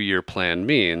that 2-year plan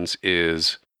means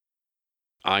is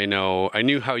I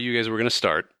knew how you guys were going to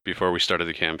start before we started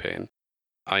the campaign.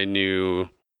 I knew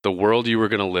the world you were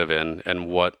going to live in and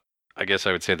what, I guess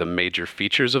I would say, the major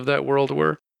features of that world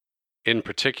were. In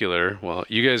particular, well,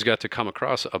 you guys got to come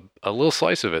across a little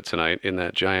slice of it tonight in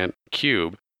that giant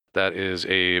cube. That is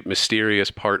a mysterious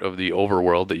part of the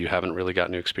overworld that you haven't really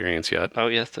gotten to experience yet. Oh,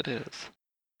 yes, it is.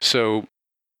 So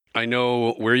I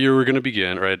know where you were going to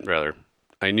begin,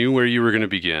 I knew where you were going to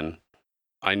begin.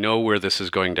 I know where this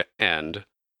is going to end.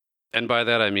 And by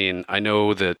that, I mean, I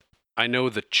know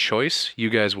the choice you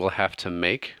guys will have to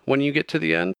make when you get to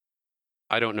the end.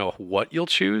 I don't know what you'll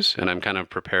choose, and I'm kind of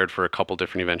prepared for a couple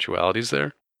different eventualities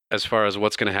there. As far as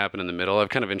what's going to happen in the middle, I've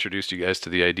kind of introduced you guys to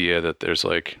the idea that there's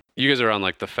you guys are on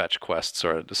the fetch quest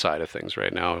sort of side of things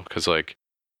right now, because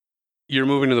you're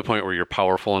moving to the point where you're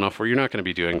powerful enough where you're not going to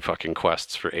be doing fucking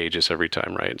quests for ages every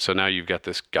time, right? So now you've got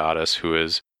this goddess who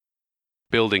is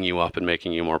building you up and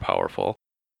making you more powerful.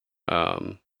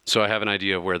 So I have an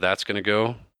idea of where that's going to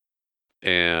go,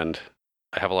 and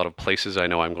I have a lot of places I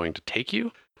know I'm going to take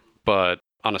you. But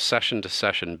on a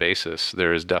session-to-session basis,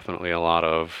 there is definitely a lot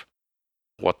of,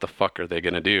 what the fuck are they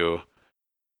going to do?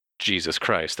 Jesus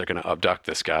Christ, they're going to abduct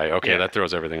this guy. Okay, Yeah. That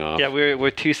throws everything off. Yeah, we're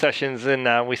 2 sessions in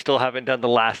now. We still haven't done the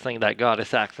last thing that got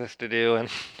us access to do, and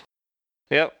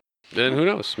yep. Then who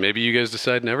knows? Maybe you guys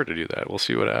decide never to do that. We'll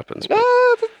see what happens. But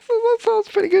That sounds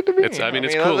pretty good to me. it's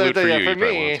cool loot for you. You For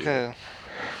probably me, want to.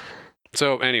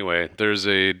 So anyway,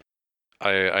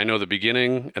 I know the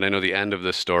beginning and I know the end of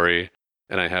this story,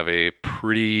 and I have a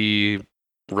pretty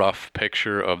rough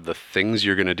picture of the things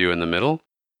you're going to do in the middle,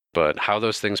 but how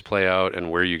those things play out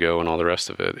and where you go and all the rest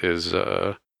of it is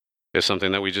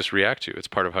something that we just react to. It's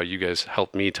part of how you guys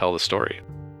help me tell the story.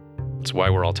 It's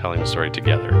why we're all telling the story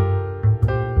together.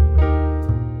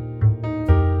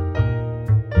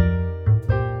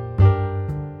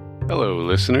 Hello,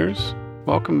 listeners.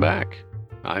 Welcome back.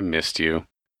 I missed you.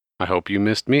 I hope you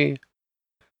missed me.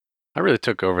 I really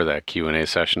took over that Q&A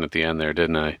session at the end there,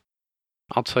 didn't I?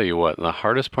 I'll tell you what, the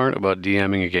hardest part about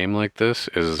DMing a game like this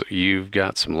is you've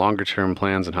got some longer term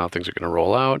plans on how things are going to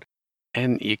roll out,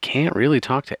 and you can't really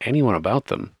talk to anyone about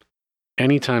them.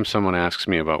 Anytime someone asks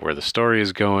me about where the story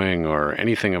is going or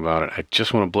anything about it, I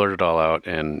just want to blurt it all out,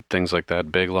 and things like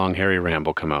that big, long, hairy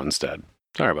ramble come out instead.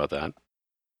 Sorry about that.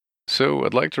 So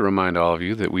I'd like to remind all of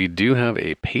you that we do have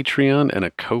a Patreon and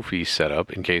a Ko-fi set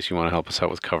up in case you want to help us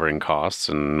out with covering costs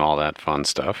and all that fun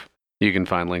stuff. You can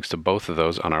find links to both of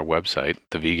those on our website,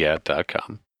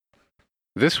 thevgat.com.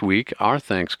 This week, our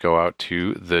thanks go out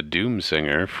to The Doom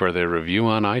Singer for their review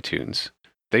on iTunes.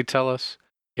 They tell us,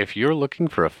 if you're looking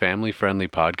for a family-friendly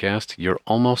podcast, you're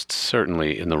almost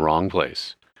certainly in the wrong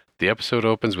place. The episode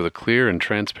opens with a clear and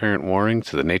transparent warning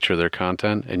to the nature of their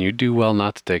content, and you do well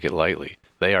not to take it lightly.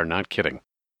 They are not kidding.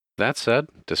 That said,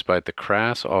 despite the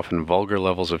crass, often vulgar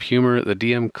levels of humor, the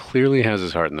DM clearly has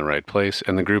his heart in the right place,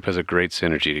 and the group has a great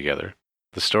synergy together.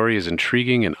 The story is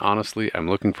intriguing, and honestly, I'm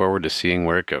looking forward to seeing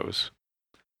where it goes.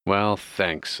 Well,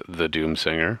 thanks, The Doom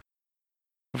Singer.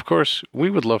 Of course, we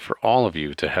would love for all of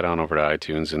you to head on over to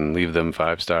iTunes and leave them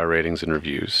 5-star ratings and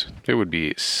reviews. It would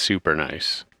be super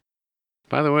nice.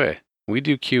 By the way, we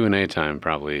do Q&A time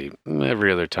probably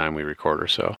every other time we record or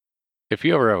so. If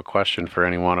you ever have a question for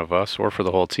any one of us or for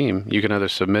the whole team, you can either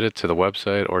submit it to the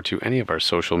website or to any of our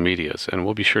social medias, and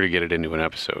we'll be sure to get it into an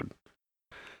episode.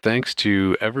 Thanks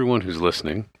to everyone who's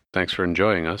listening. Thanks for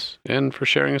enjoying us and for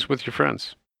sharing us with your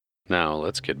friends. Now,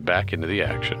 let's get back into the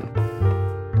action.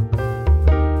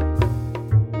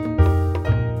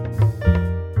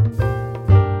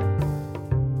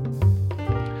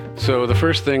 So the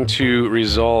first thing to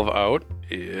resolve out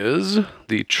is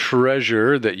the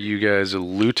treasure that you guys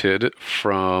looted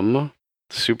from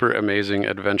Super Amazing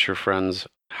Adventure Friend's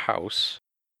house,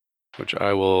 which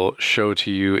I will show to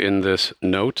you in this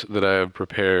note that I have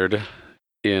prepared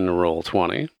in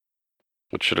Roll20,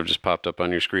 which should have just popped up on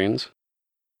your screens.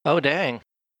 Oh, dang.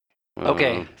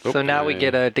 Okay, so now we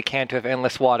get a decanter of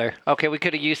endless water. Okay, we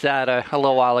could have used that a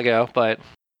little while ago, but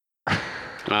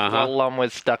the lum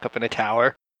was stuck up in a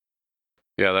tower.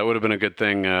 Yeah, that would have been a good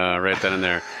thing right then and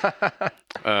there.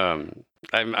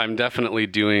 I'm definitely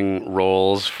doing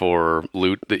rolls for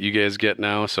loot that you guys get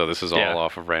now, so this is all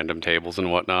off of random tables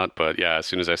and whatnot. But yeah, as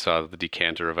soon as I saw the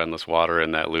decanter of endless water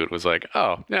and that loot was like,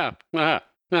 oh, yeah.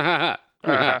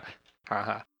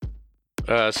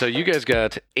 So you guys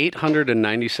got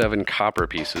 897 copper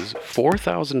pieces,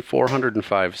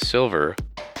 4,405 silver,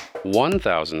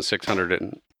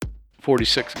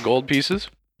 1,646 gold pieces,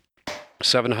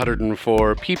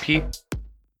 704 PP.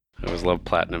 I always love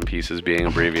platinum pieces being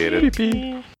abbreviated.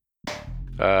 PP.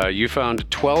 You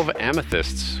found 12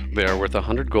 amethysts. They are worth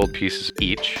 100 gold pieces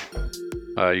each.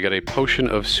 You got a potion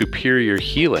of superior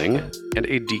healing and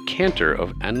a decanter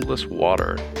of endless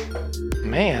water.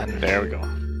 Man. There we go.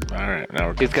 All right, now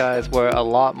we're These guys were a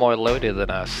lot more loaded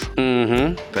than us.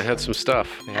 Mm-hmm. They had some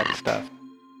stuff. They had the stuff.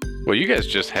 Well, you guys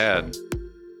just had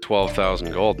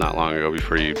 12,000 gold not long ago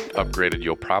before you upgraded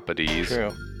your properties.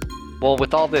 True. Well,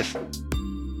 with all this,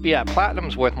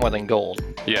 platinum's worth more than gold.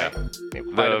 Yeah.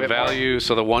 The value,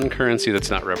 so the one currency that's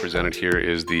not represented here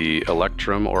is the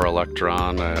electrum or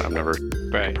electron. I've never,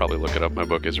 I could probably look it up. My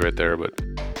book is right there, but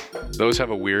those have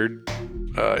a weird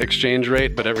exchange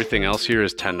rate, but everything else here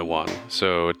is 10 to 1.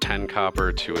 So 10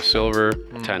 copper to a silver,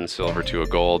 10 silver to a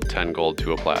gold, 10 gold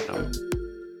to a platinum.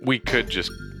 We could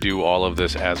just do all of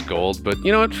this as gold, but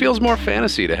it feels more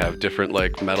fantasy to have different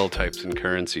metal types and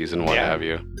currencies and what have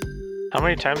you. How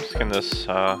many times can this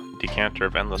decanter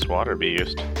of endless water be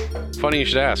used? Funny you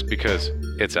should ask, because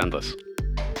it's endless.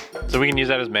 So we can use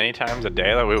that as many times a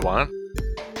day that we want?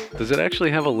 Does it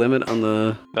actually have a limit on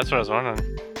the... That's what I was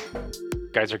wondering.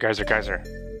 Geyser.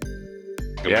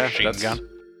 Yeah, that's... Gun.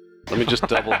 Let me just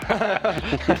double...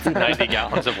 90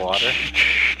 gallons of water.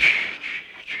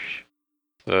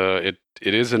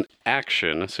 It is an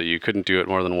action, so you couldn't do it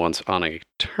more than once on a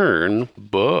turn,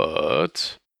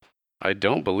 but I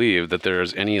don't believe that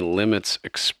there's any limits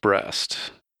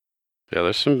expressed. Yeah,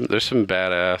 there's some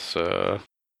badass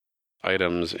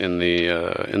items in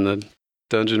the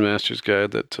Dungeon Master's Guide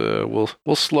that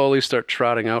we'll slowly start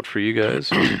trotting out for you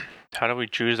guys. How do we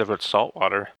choose if it's salt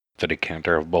water? The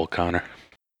decanter of Volcana.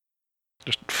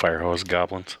 Just fire hose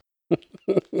goblins.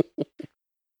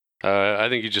 I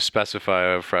think you just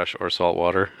specify fresh or salt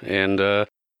water, and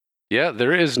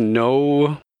there's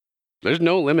no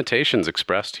limitations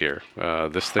expressed here.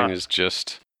 This thing is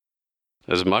just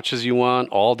as much as you want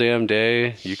all damn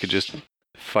day. You could just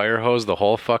fire hose the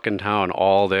whole fucking town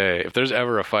all day. If there's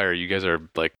ever a fire, you guys are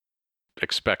like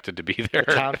expected to be there.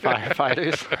 Town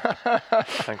firefighters. I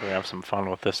think we have some fun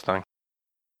with this thing.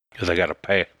 Because I got to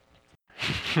pay.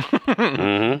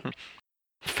 Mm-hmm.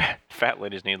 Fat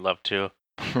ladies need love too.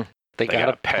 They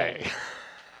gotta pay.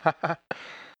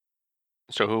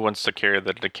 So who wants to carry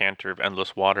the decanter of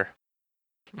endless water?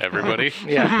 Everybody.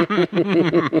 Yeah.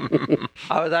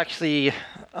 I was actually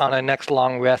on a next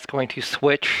long rest going to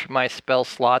switch my spell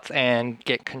slots and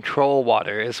get control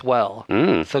water as well.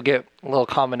 Mm. So get a little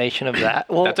combination of that.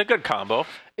 Well, That's a good combo.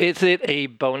 is it a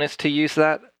bonus to use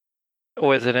that,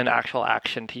 or is it an actual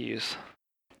action to use?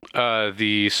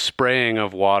 The spraying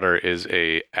of water is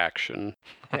a action.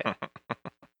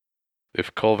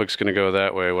 If Kolvik's going to go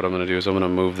that way, what I'm going to do is I'm going to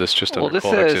move this just Well, under this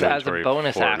Kolvik's says as a inventory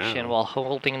bonus for action, now. while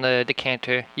holding the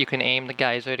decanter, you can aim the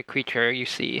geyser at a creature you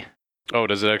see. Oh,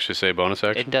 does it actually say bonus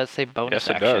action? It does say bonus Yes,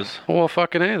 it action. does. Well,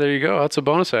 fucking hey, there you go. That's a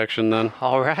bonus action then.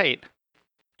 All right.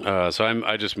 So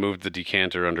I just moved the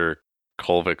decanter under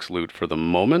Kolvik's loot for the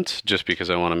moment, just because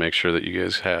I want to make sure that you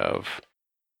guys have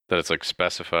that it's like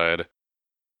specified.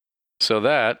 So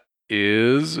that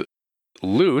is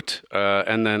loot,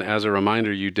 and then as a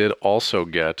reminder, you did also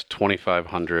get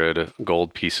 2,500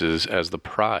 gold pieces as the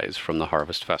prize from the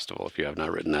Harvest Festival. If you have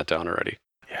not written that down already.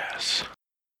 Yes.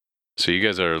 So you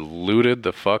guys are looted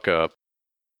the fuck up.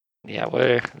 Yeah,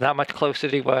 we're that much closer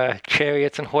to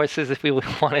chariots and horses if we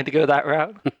wanted to go that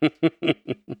route.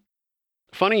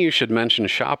 Funny you should mention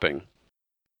shopping.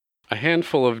 A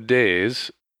handful of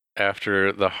days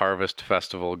after the Harvest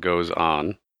Festival goes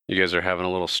on, you guys are having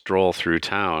a little stroll through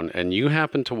town, and you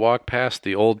happen to walk past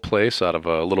the old place out of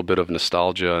a little bit of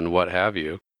nostalgia and what have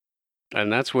you.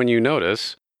 And that's when you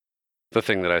notice the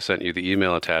thing that I sent you the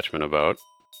email attachment about,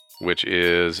 which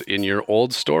is in your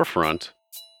old storefront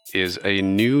is a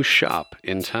new shop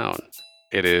in town.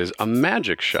 It is a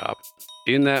magic shop.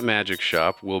 In that magic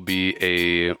shop will be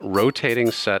a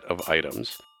rotating set of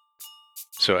items.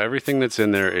 So everything that's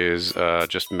in there is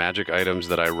just magic items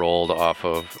that I rolled off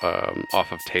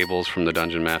of tables from the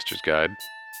Dungeon Master's Guide,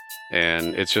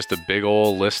 and it's just a big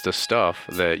old list of stuff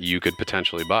that you could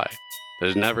potentially buy.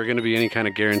 There's never going to be any kind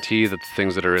of guarantee that the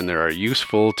things that are in there are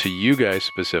useful to you guys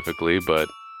specifically, but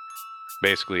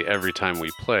basically every time we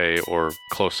play, or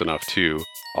close enough to,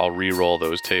 I'll re-roll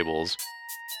those tables,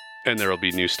 and there'll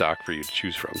be new stock for you to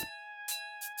choose from.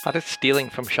 How does stealing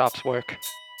from shops work?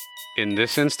 In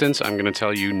this instance, I'm going to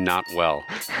tell you not well.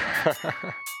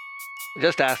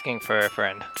 Just asking for a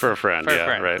friend. For a friend, For yeah, a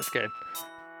friend. right. That's good.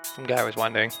 Some guy was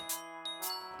wondering.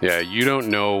 Yeah, you don't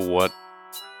know what...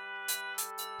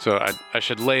 So I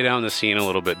should lay down the scene a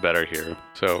little bit better here.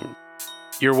 So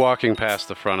you're walking past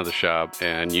the front of the shop,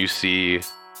 and you see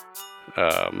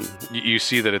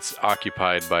that it's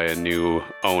occupied by a new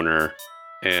owner.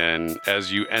 And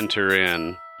as you enter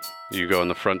in, you go in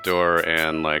the front door,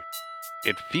 and like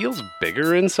it feels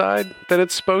bigger inside than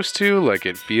it's supposed to. Like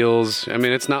it feels, I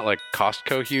mean, it's not like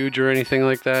Costco huge or anything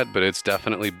like that, but it's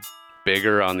definitely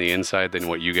bigger on the inside than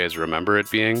what you guys remember it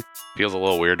being. Feels a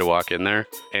little weird to walk in there.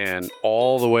 And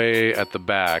all the way at the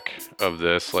back of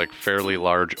this like fairly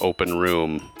large open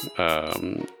room,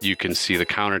 you can see the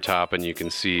countertop, and you can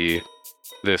see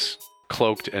this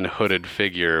cloaked and hooded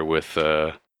figure with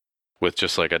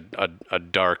just like a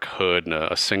dark hood and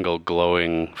a single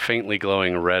faintly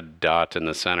glowing red dot in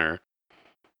the center,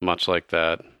 much like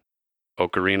that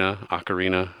ocarina.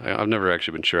 I've never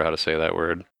actually been sure how to say that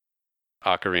word.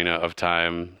 Ocarina of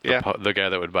Time, Yeah. the guy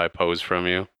that would buy Pose from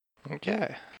you.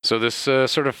 Okay. So this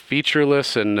sort of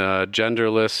featureless and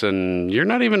genderless, and you're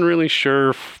not even really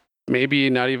sure, maybe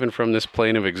not even from this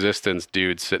plane of existence,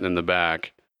 dude sitting in the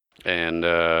back. And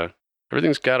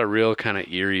everything's got a real kind of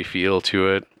eerie feel to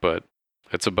it, but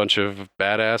it's a bunch of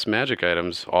badass magic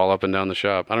items all up and down the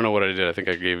shop. I don't know what I did. I think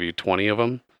I gave you 20 of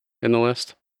them in the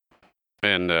list.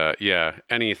 And yeah,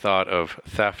 any thought of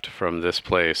theft from this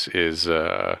place is,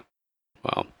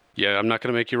 well, yeah, I'm not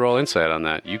going to make you roll insight on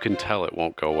that. You can tell it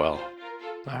won't go well.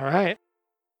 All right.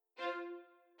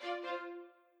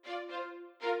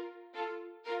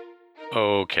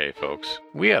 Okay, folks.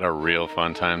 We had a real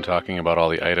fun time talking about all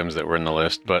the items that were in the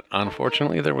list, but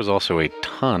unfortunately there was also a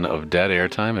ton of dead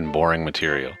airtime and boring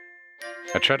material.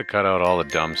 I tried to cut out all the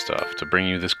dumb stuff to bring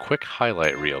you this quick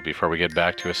highlight reel before we get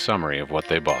back to a summary of what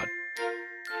they bought.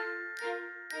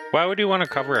 Why would you want to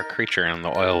cover a creature in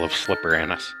the oil of slipper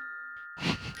anise?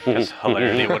 Because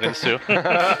hilarity would ensue.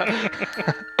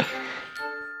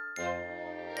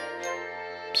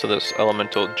 So this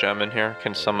elemental gem in here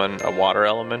can summon a water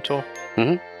elemental.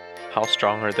 Mhm. How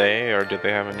strong are they, or do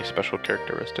they have any special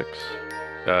characteristics?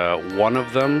 One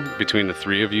of them, between the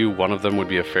three of you, one of them would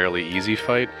be a fairly easy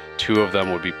fight. Two of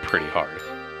them would be pretty hard.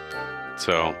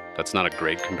 So that's not a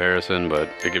great comparison, but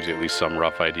it gives you at least some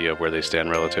rough idea of where they stand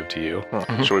relative to you.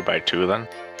 Should we buy 2 then?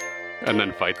 And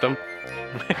then fight them?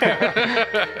 What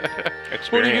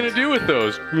Experience. are you going to do with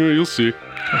those? You'll see.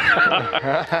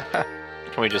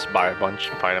 Can we just buy a bunch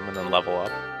and fight them and then level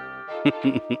up?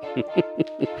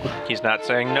 He's not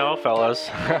saying no, fellas.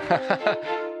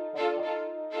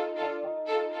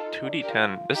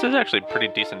 2d10. This is actually pretty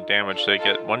decent damage. So you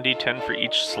get 1d10 for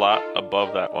each slot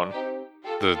above that one.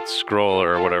 The scroll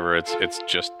or whatever, it's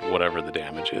just whatever the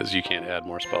damage is. You can't add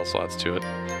more spell slots to it.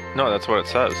 No, that's what it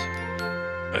says.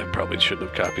 I probably shouldn't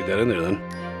have copied that in there then.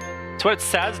 That's what it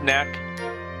says, Nick.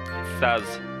 It says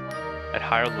at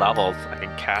higher levels I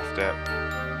can cast it.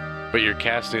 But you're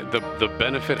casting, the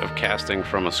benefit of casting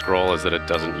from a scroll is that it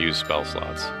doesn't use spell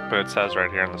slots. But it says right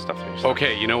here in the stuff that you said.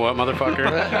 Okay, you know what, motherfucker?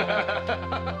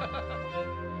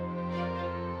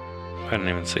 I didn't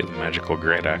even see the magical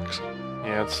great axe.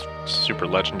 Yeah, it's super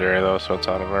legendary though, so it's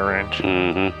out of our range.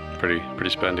 Mm-hmm. Pretty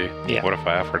spendy. Yeah. What if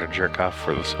I offered a jerk off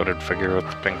for this hooded figure with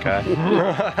the pink eye?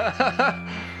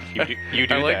 You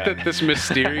do I like that this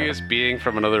mysterious being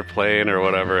from another plane or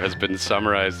whatever has been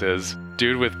summarized as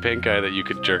dude with pink eye that you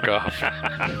could jerk off.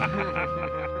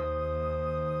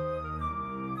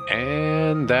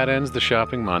 And that ends the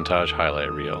shopping montage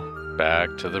highlight reel.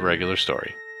 Back to the regular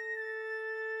story.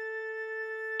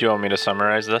 Do you want me to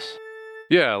summarize this?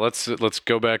 Yeah, let's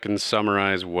go back and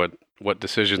summarize what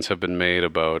decisions have been made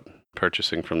about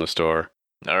purchasing from the store.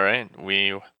 All right,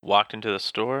 we walked into the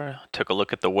store, took a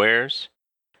look at the wares,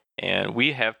 and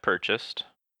we have purchased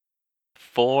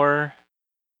 4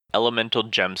 elemental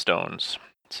gemstones.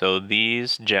 So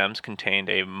these gems contained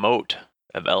a mote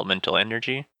of elemental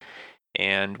energy,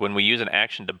 and when we use an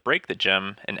action to break the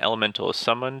gem, an elemental is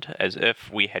summoned as if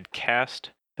we had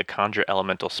cast the conjure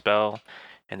elemental spell,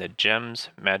 and the gem's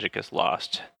magic is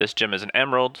lost. This gem is an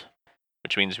emerald,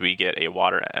 which means we get a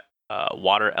water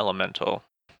elemental,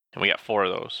 and we got 4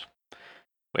 of those.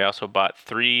 We also bought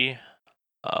 3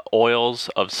 oils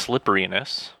of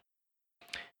slipperiness,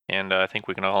 and I think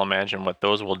we can all imagine what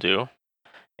those will do,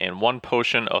 and 1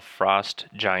 potion of frost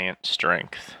giant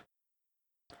strength,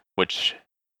 which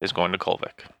is going to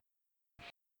Kolvik.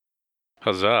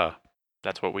 Huzzah.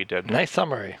 That's what we did. Nice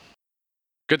summary.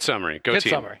 Good summary. Go Good team.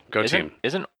 summary. Go team.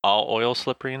 Isn't all oil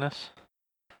slipperiness?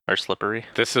 Or slippery?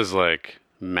 This is like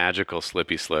magical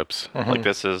slippy slips. Like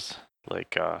this is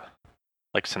like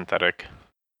synthetic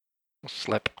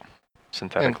Slip.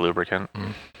 lubricant.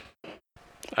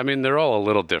 I mean, they're all a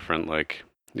little different. Like,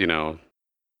 you know,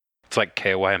 It's like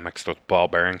KY mixed with ball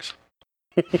bearings.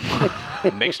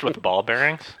 Mixed with ball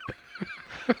bearings?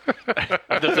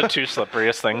 Are those the 2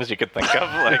 slipperiest things you could think of?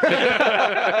 Like,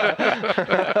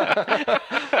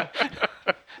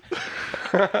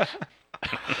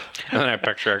 And then I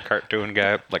picture a cartoon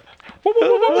guy like,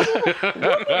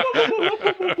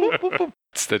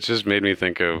 that just made me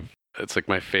think of, it's like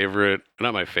my favorite,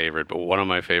 not my favorite, but one of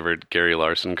my favorite Gary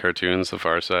Larson cartoons, The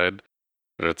Far Side.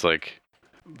 But it's like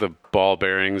the ball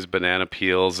bearings, banana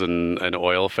peels, and an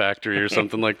oil factory or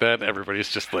something like that. Everybody's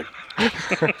just like,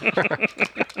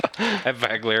 I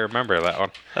vaguely remember that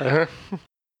one. I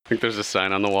think there's a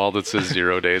sign on the wall that says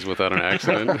 0 days without an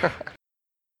accident.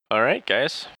 all right,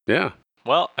 guys. Yeah.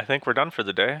 Well, I think we're done for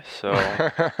the day. So,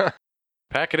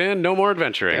 Pack it in, no more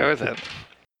adventuring. That was it.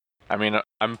 I mean,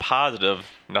 I'm positive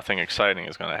nothing exciting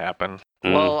is going to happen.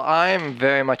 Mm. Well, I'm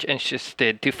very much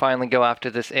interested to finally go after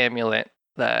this amulet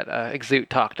that Exute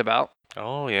talked about.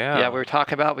 Oh, yeah. Yeah, we were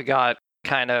talking about, we got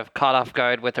kind of caught off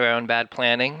guard with our own bad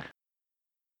planning,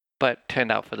 but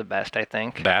turned out for the best, I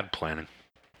think. Bad planning.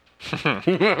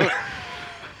 That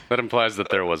implies that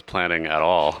there was planning at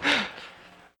all.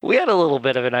 We had a little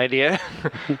bit of an idea.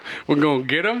 We're going to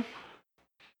get him?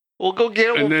 We'll go get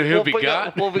him. And then he'll be We'll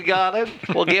got? be got him.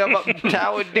 We'll get him up in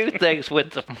town and do things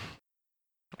with them.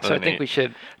 So I then think he we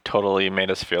should. totally made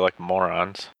us feel like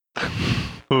morons.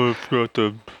 Oh, I forgot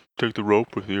to take the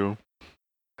rope with you.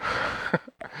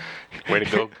 Way to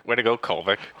go,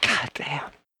 Kolvik. God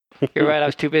damn. You're right. I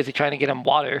was too busy trying to get him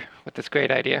water with this great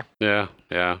idea. Yeah.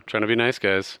 Trying to be nice,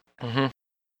 guys.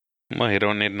 Mm-hmm. Well, you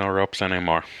don't need no ropes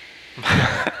anymore.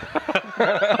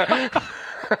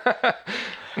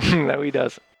 No, he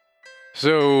does.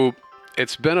 So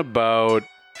it's been about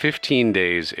 15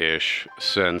 days-ish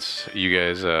since you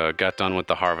guys got done with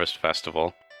the Harvest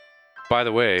Festival. By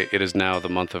the way, it is now the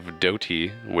month of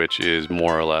Doti, which is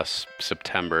more or less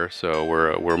September, so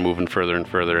we're moving further and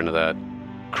further into that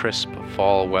crisp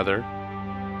fall weather.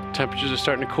 Temperatures are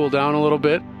starting to cool down a little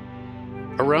bit.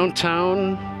 Around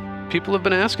town, people have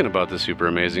been asking about the Super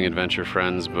Amazing Adventure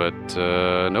Friends, but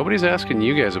nobody's asking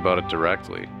you guys about it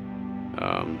directly.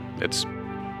 It's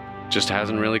just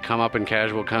hasn't really come up in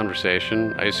casual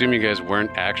conversation. I assume you guys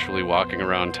weren't actually walking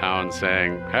around town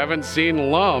saying, haven't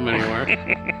seen Lum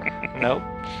anywhere. Nope.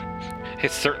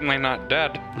 He's certainly not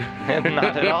dead.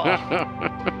 Not at all.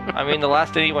 I mean, the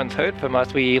last anyone's heard from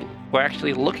us, we were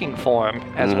actually looking for him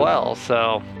as well,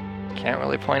 so can't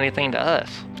really point anything to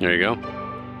us. There you go.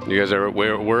 You guys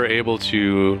were able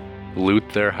to loot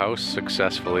their house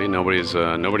successfully.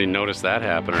 Nobody noticed that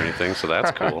happen or anything, so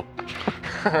that's cool.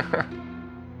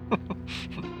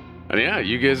 And yeah,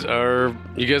 you guys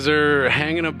are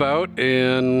hanging about,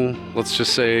 and let's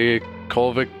just say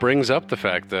Kolvik brings up the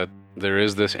fact that there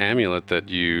is this amulet that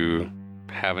you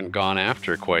haven't gone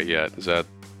after quite yet. Is that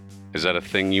a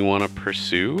thing you want to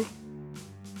pursue?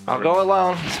 I'll go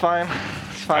alone. It's fine.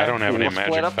 It's fine. I don't have any We'll split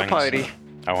magic up the things. party.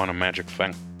 I want a magic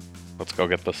thing. Let's go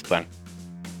get this thing.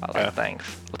 I like things.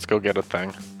 Let's go get a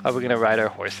thing. Are we gonna ride our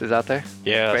horses out there?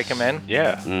 Yeah. Break 'em in?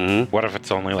 Yeah. Mm-hmm. What if it's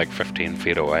only like 15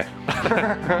 feet away?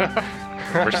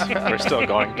 We're still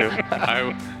going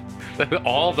to.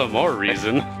 All the more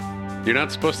reason. You're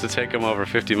not supposed to take them over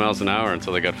 50 miles an hour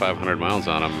until they got 500 miles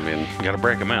on them. I mean, You gotta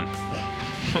break them in.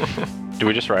 Do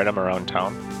we just ride them around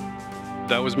town?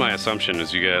 that was my assumption.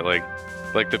 Is you get like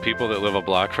the people that live a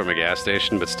block from a gas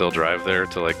station but still drive there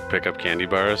to like pick up candy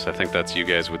bars. I think that's you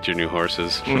guys with your new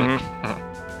horses.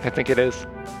 I think it is.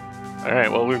 All right.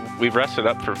 Well, we've rested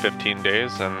up for 15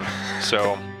 days, and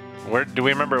so where do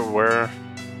we remember where?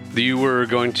 You were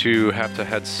going to have to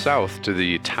head south to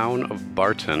the town of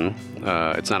Barton.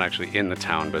 It's not actually in the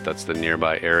town, but that's the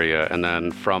nearby area. And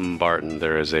then from Barton,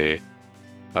 there is a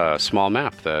small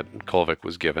map that Kolvik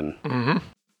was given. Mm-hmm.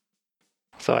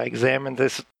 So I examined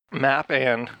this map,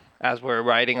 and as we're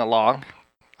riding along,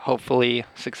 hopefully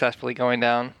successfully going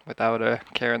down without a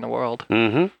care in the world.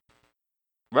 Mm-hmm.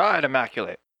 Ride,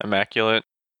 Immaculate. Immaculate,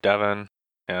 Devon,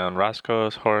 and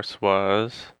Roscoe's horse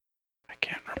was. I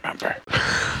can't remember.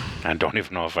 I don't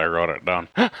even know if I wrote it down.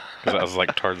 Because that was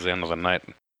like towards the end of the night.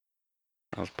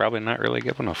 I was probably not really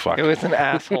giving a fuck. It was an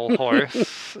asshole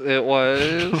horse. It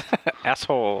was...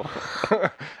 Asshole.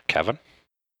 Kevin?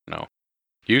 No.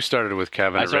 You started with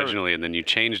Kevin I started- originally, and then you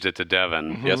changed it to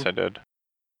Devon. Mhm. Yes, I did.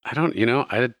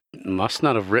 I must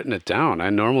not have written it down.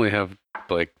 I normally have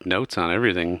like notes on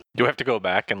everything. Do we have to go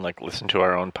back and like listen to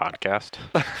our own podcast?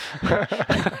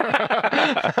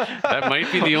 That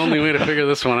might be the only way to figure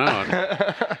this one out.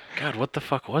 God, what the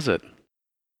fuck was it?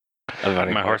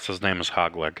 My horse's name is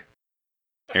Hogleg.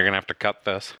 You're going to have to cut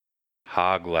this.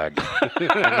 Hogleg. And then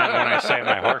when I say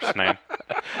my horse name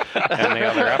in the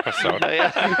other episode.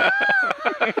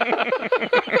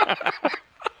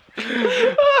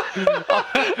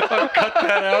 I'll cut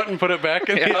that out and put it back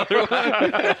in the other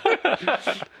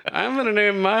one. I'm going to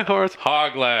name my horse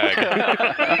Hogleg.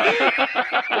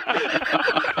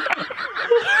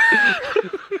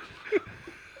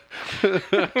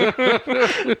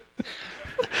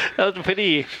 That was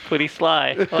pretty sly.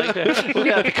 I like that. We're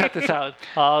gonna have to cut this out.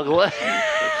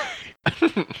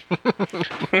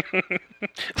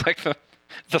 It's like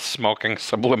the smoking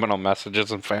subliminal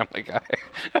messages in Family Guy.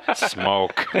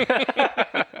 Smoke.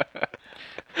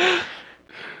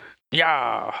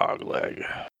 Yeah, Hogleg.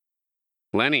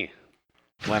 Lenny.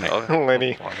 Lenny.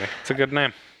 It's a good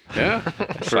name. Yeah.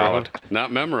 Solid.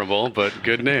 Not memorable, but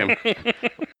good name.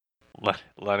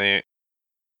 Lenny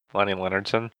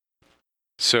Leonardson.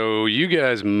 So you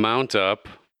guys mount up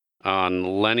on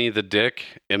Lenny the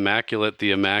Dick, Immaculate the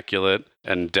Immaculate,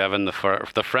 and Devon the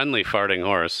friendly farting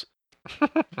horse.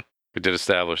 We did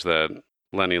establish that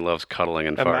Lenny loves cuddling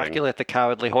and farting. Immaculate, the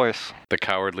cowardly horse. The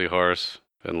cowardly horse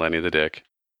and Lenny the Dick.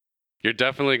 You're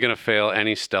definitely going to fail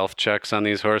any stealth checks on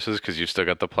these horses because you've still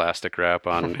got the plastic wrap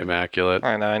on Immaculate.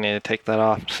 I know, I need to take that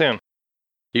off soon.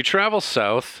 You travel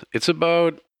south. It's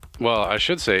about, well, I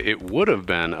should say it would have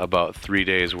been about 3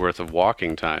 days worth of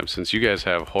walking time. Since you guys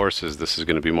have horses, this is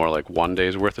going to be more like 1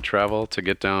 day's worth of travel to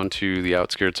get down to the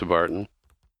outskirts of Barton.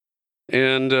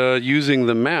 And using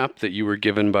the map that you were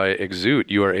given by Exute,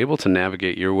 you are able to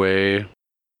navigate your way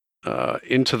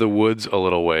into the woods a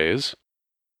little ways.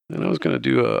 And I was going to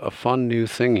do a fun new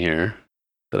thing here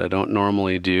that I don't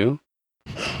normally do.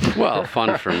 Well,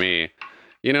 fun for me.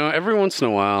 You know, every once in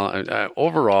a while,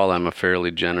 overall, I'm a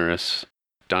fairly generous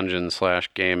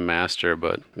dungeon/game master,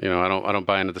 but you know, I don't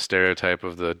buy into the stereotype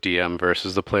of the DM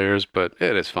versus the players. But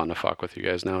it is fun to fuck with you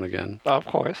guys now and again. Of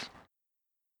course.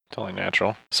 Totally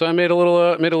natural. So I made a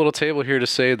little table here to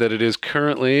say that it is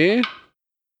currently.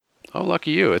 Oh,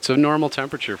 lucky you! It's a normal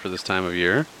temperature for this time of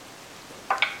year.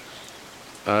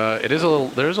 There's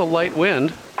a light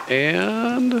wind,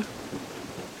 and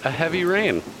a heavy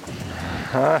rain.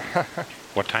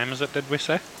 What time is it, did we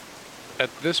say? At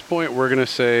this point, we're going to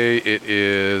say it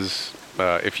is,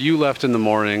 if you left in the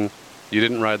morning, you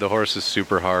didn't ride the horses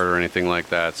super hard or anything like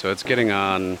that, so it's getting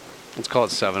on, let's call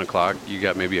it 7 o'clock. You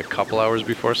got maybe a couple hours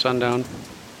before sundown,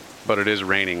 but it is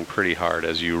raining pretty hard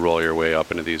as you roll your way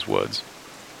up into these woods.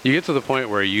 You get to the point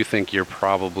where you think you're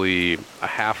probably a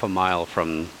half a mile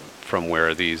from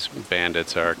where these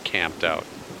bandits are camped out.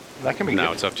 That can be Now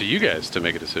good. it's up to you guys to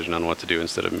make a decision on what to do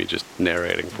instead of me just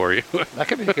narrating for you. That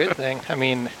could be a good thing. I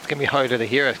mean, it's going to be harder to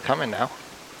hear us coming now.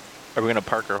 Are we gonna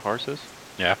park our horses?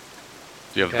 Yeah.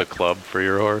 Do you have Okay. the club for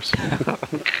your horse?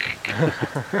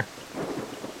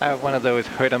 I have one of those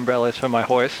hood umbrellas for my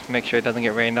horse. Make sure it doesn't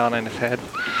get rained on in his head.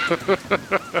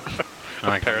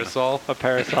 A parasol? A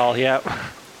parasol, yep.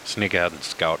 Sneak out and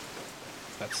scout.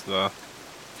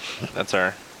 That's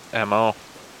our MO.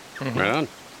 Right on.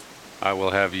 I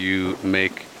will have you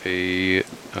make I'm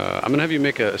going to have you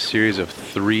make a series of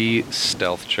 3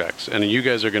 stealth checks. And you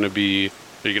guys are you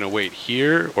going to wait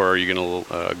here, or are you going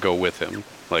to go with him?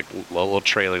 Like a little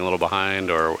trailing, a little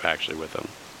behind, or actually with him?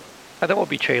 I think we'll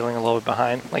be trailing a little bit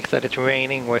behind. Like I said, it's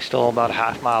raining. We're still about a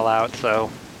half mile out,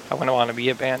 so I wouldn't want to be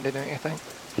abandoned or anything.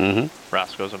 Mm-hmm.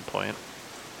 Roscoe's on point.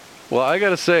 Well, I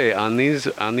gotta say, on these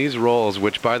rolls,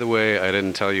 which by the way I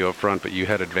didn't tell you up front, but you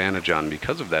had advantage on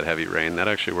because of that heavy rain, that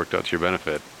actually worked out to your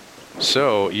benefit.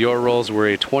 So your rolls were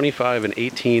a 25, an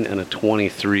 18, and a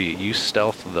 23. You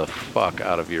stealthed the fuck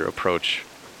out of your approach.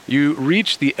 You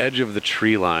reach the edge of the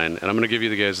tree line, and I'm gonna give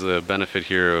you guys the benefit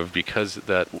here of because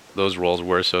those rolls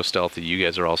were so stealthy, you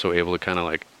guys are also able to kind of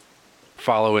like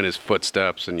follow in his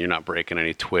footsteps, and you're not breaking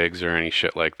any twigs or any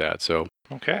shit like that. So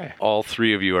Okay. all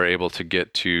 3 of you are able to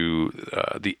get to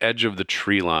the edge of the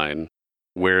tree line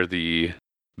where the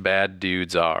bad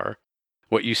dudes are.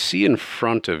 What you see in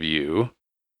front of you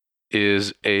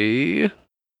is a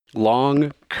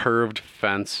long, curved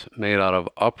fence made out of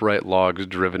upright logs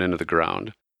driven into the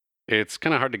ground. It's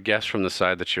kind of hard to guess from the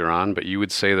side that you're on, but you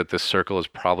would say that this circle is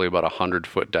probably about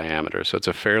 100-foot diameter, so it's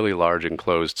a fairly large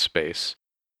enclosed space.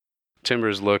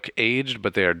 Timbers look aged,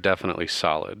 but they are definitely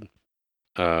solid.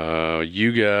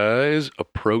 You guys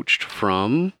approached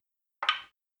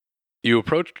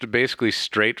basically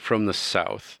straight from the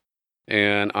south,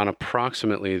 and on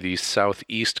approximately the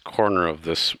southeast corner of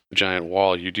this giant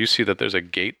wall, you do see that there's a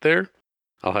gate there.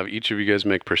 I'll have each of you guys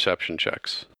make perception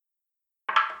checks.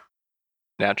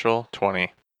 Natural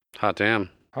 20. Hot damn.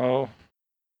 Oh,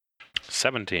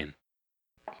 17.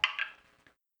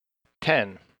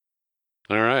 10.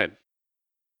 All right.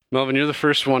 Melvin, you're the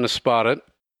first one to spot it.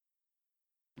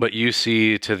 But you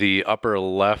see to the upper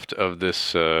left of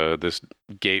this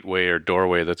gateway or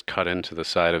doorway that's cut into the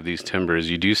side of these timbers,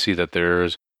 you do see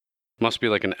that must be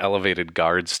like an elevated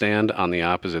guard stand on the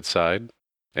opposite side.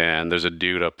 And there's a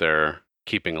dude up there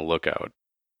keeping a lookout.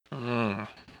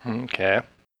 Okay.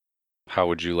 How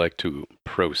would you like to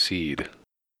proceed?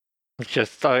 Let's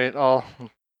just start all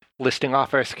listing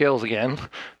off our skills again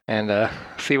and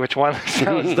see which one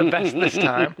sounds the best this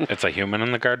time. It's a human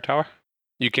in the guard tower?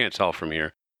 You can't tell from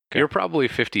here. Okay. You're probably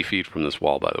 50 feet from this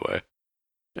wall, by the way.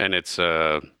 And it's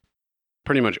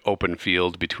pretty much open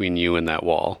field between you and that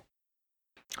wall.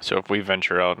 So if we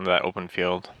venture out into that open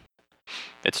field,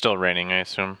 it's still raining, I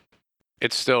assume.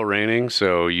 It's still raining,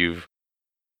 so you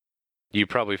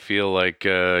probably feel like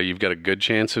you've got a good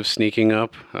chance of sneaking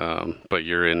up, but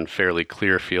you're in fairly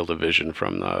clear field of vision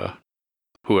from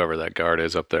whoever that guard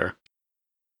is up there.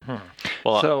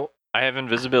 Well, So, I have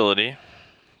invisibility,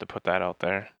 to put that out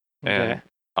there. And okay.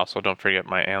 also, don't forget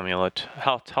my amulet.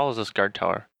 How tall is this guard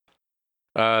tower?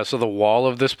 So the wall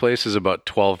of this place is about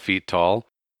 12 feet tall,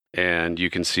 and you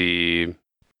can see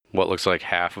what looks like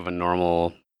half of a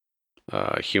normal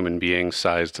human being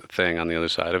sized thing on the other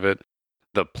side of it.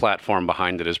 The platform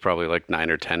behind it is probably like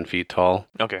 9 or 10 feet tall.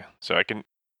 Okay, so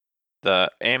the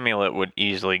amulet would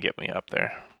easily get me up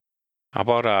there. How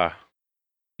about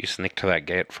you sneak to that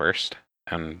gate first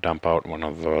and dump out one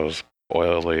of those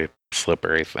oily,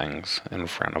 slippery things in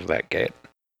front of that gate?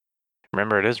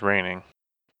 Remember, it is raining.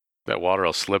 That water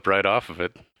will slip right off of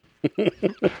it.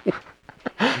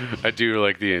 I do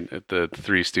like the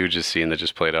Three Stooges scene that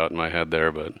just played out in my head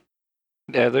there, but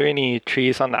Are there any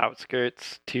trees on the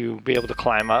outskirts to be able to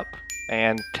climb up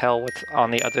and tell what's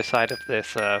on the other side of this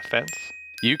fence?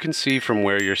 you can see from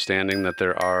where you're standing that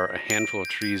there are a handful of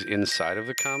trees inside of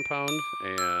the compound,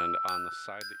 and on the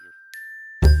side that you're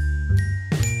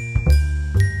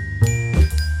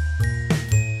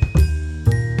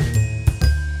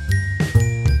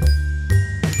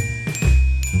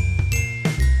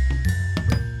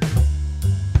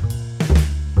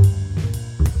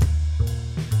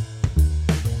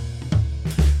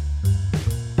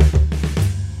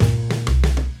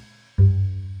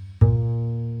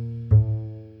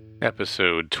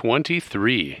episode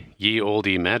 23, Ye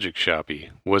Olde Magic Shoppe,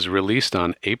 was released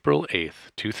on April 8th,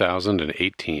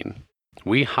 2018.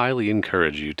 We highly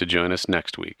encourage you to join us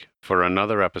next week for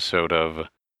another episode of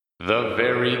The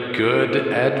Very Good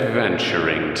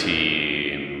Adventuring Team.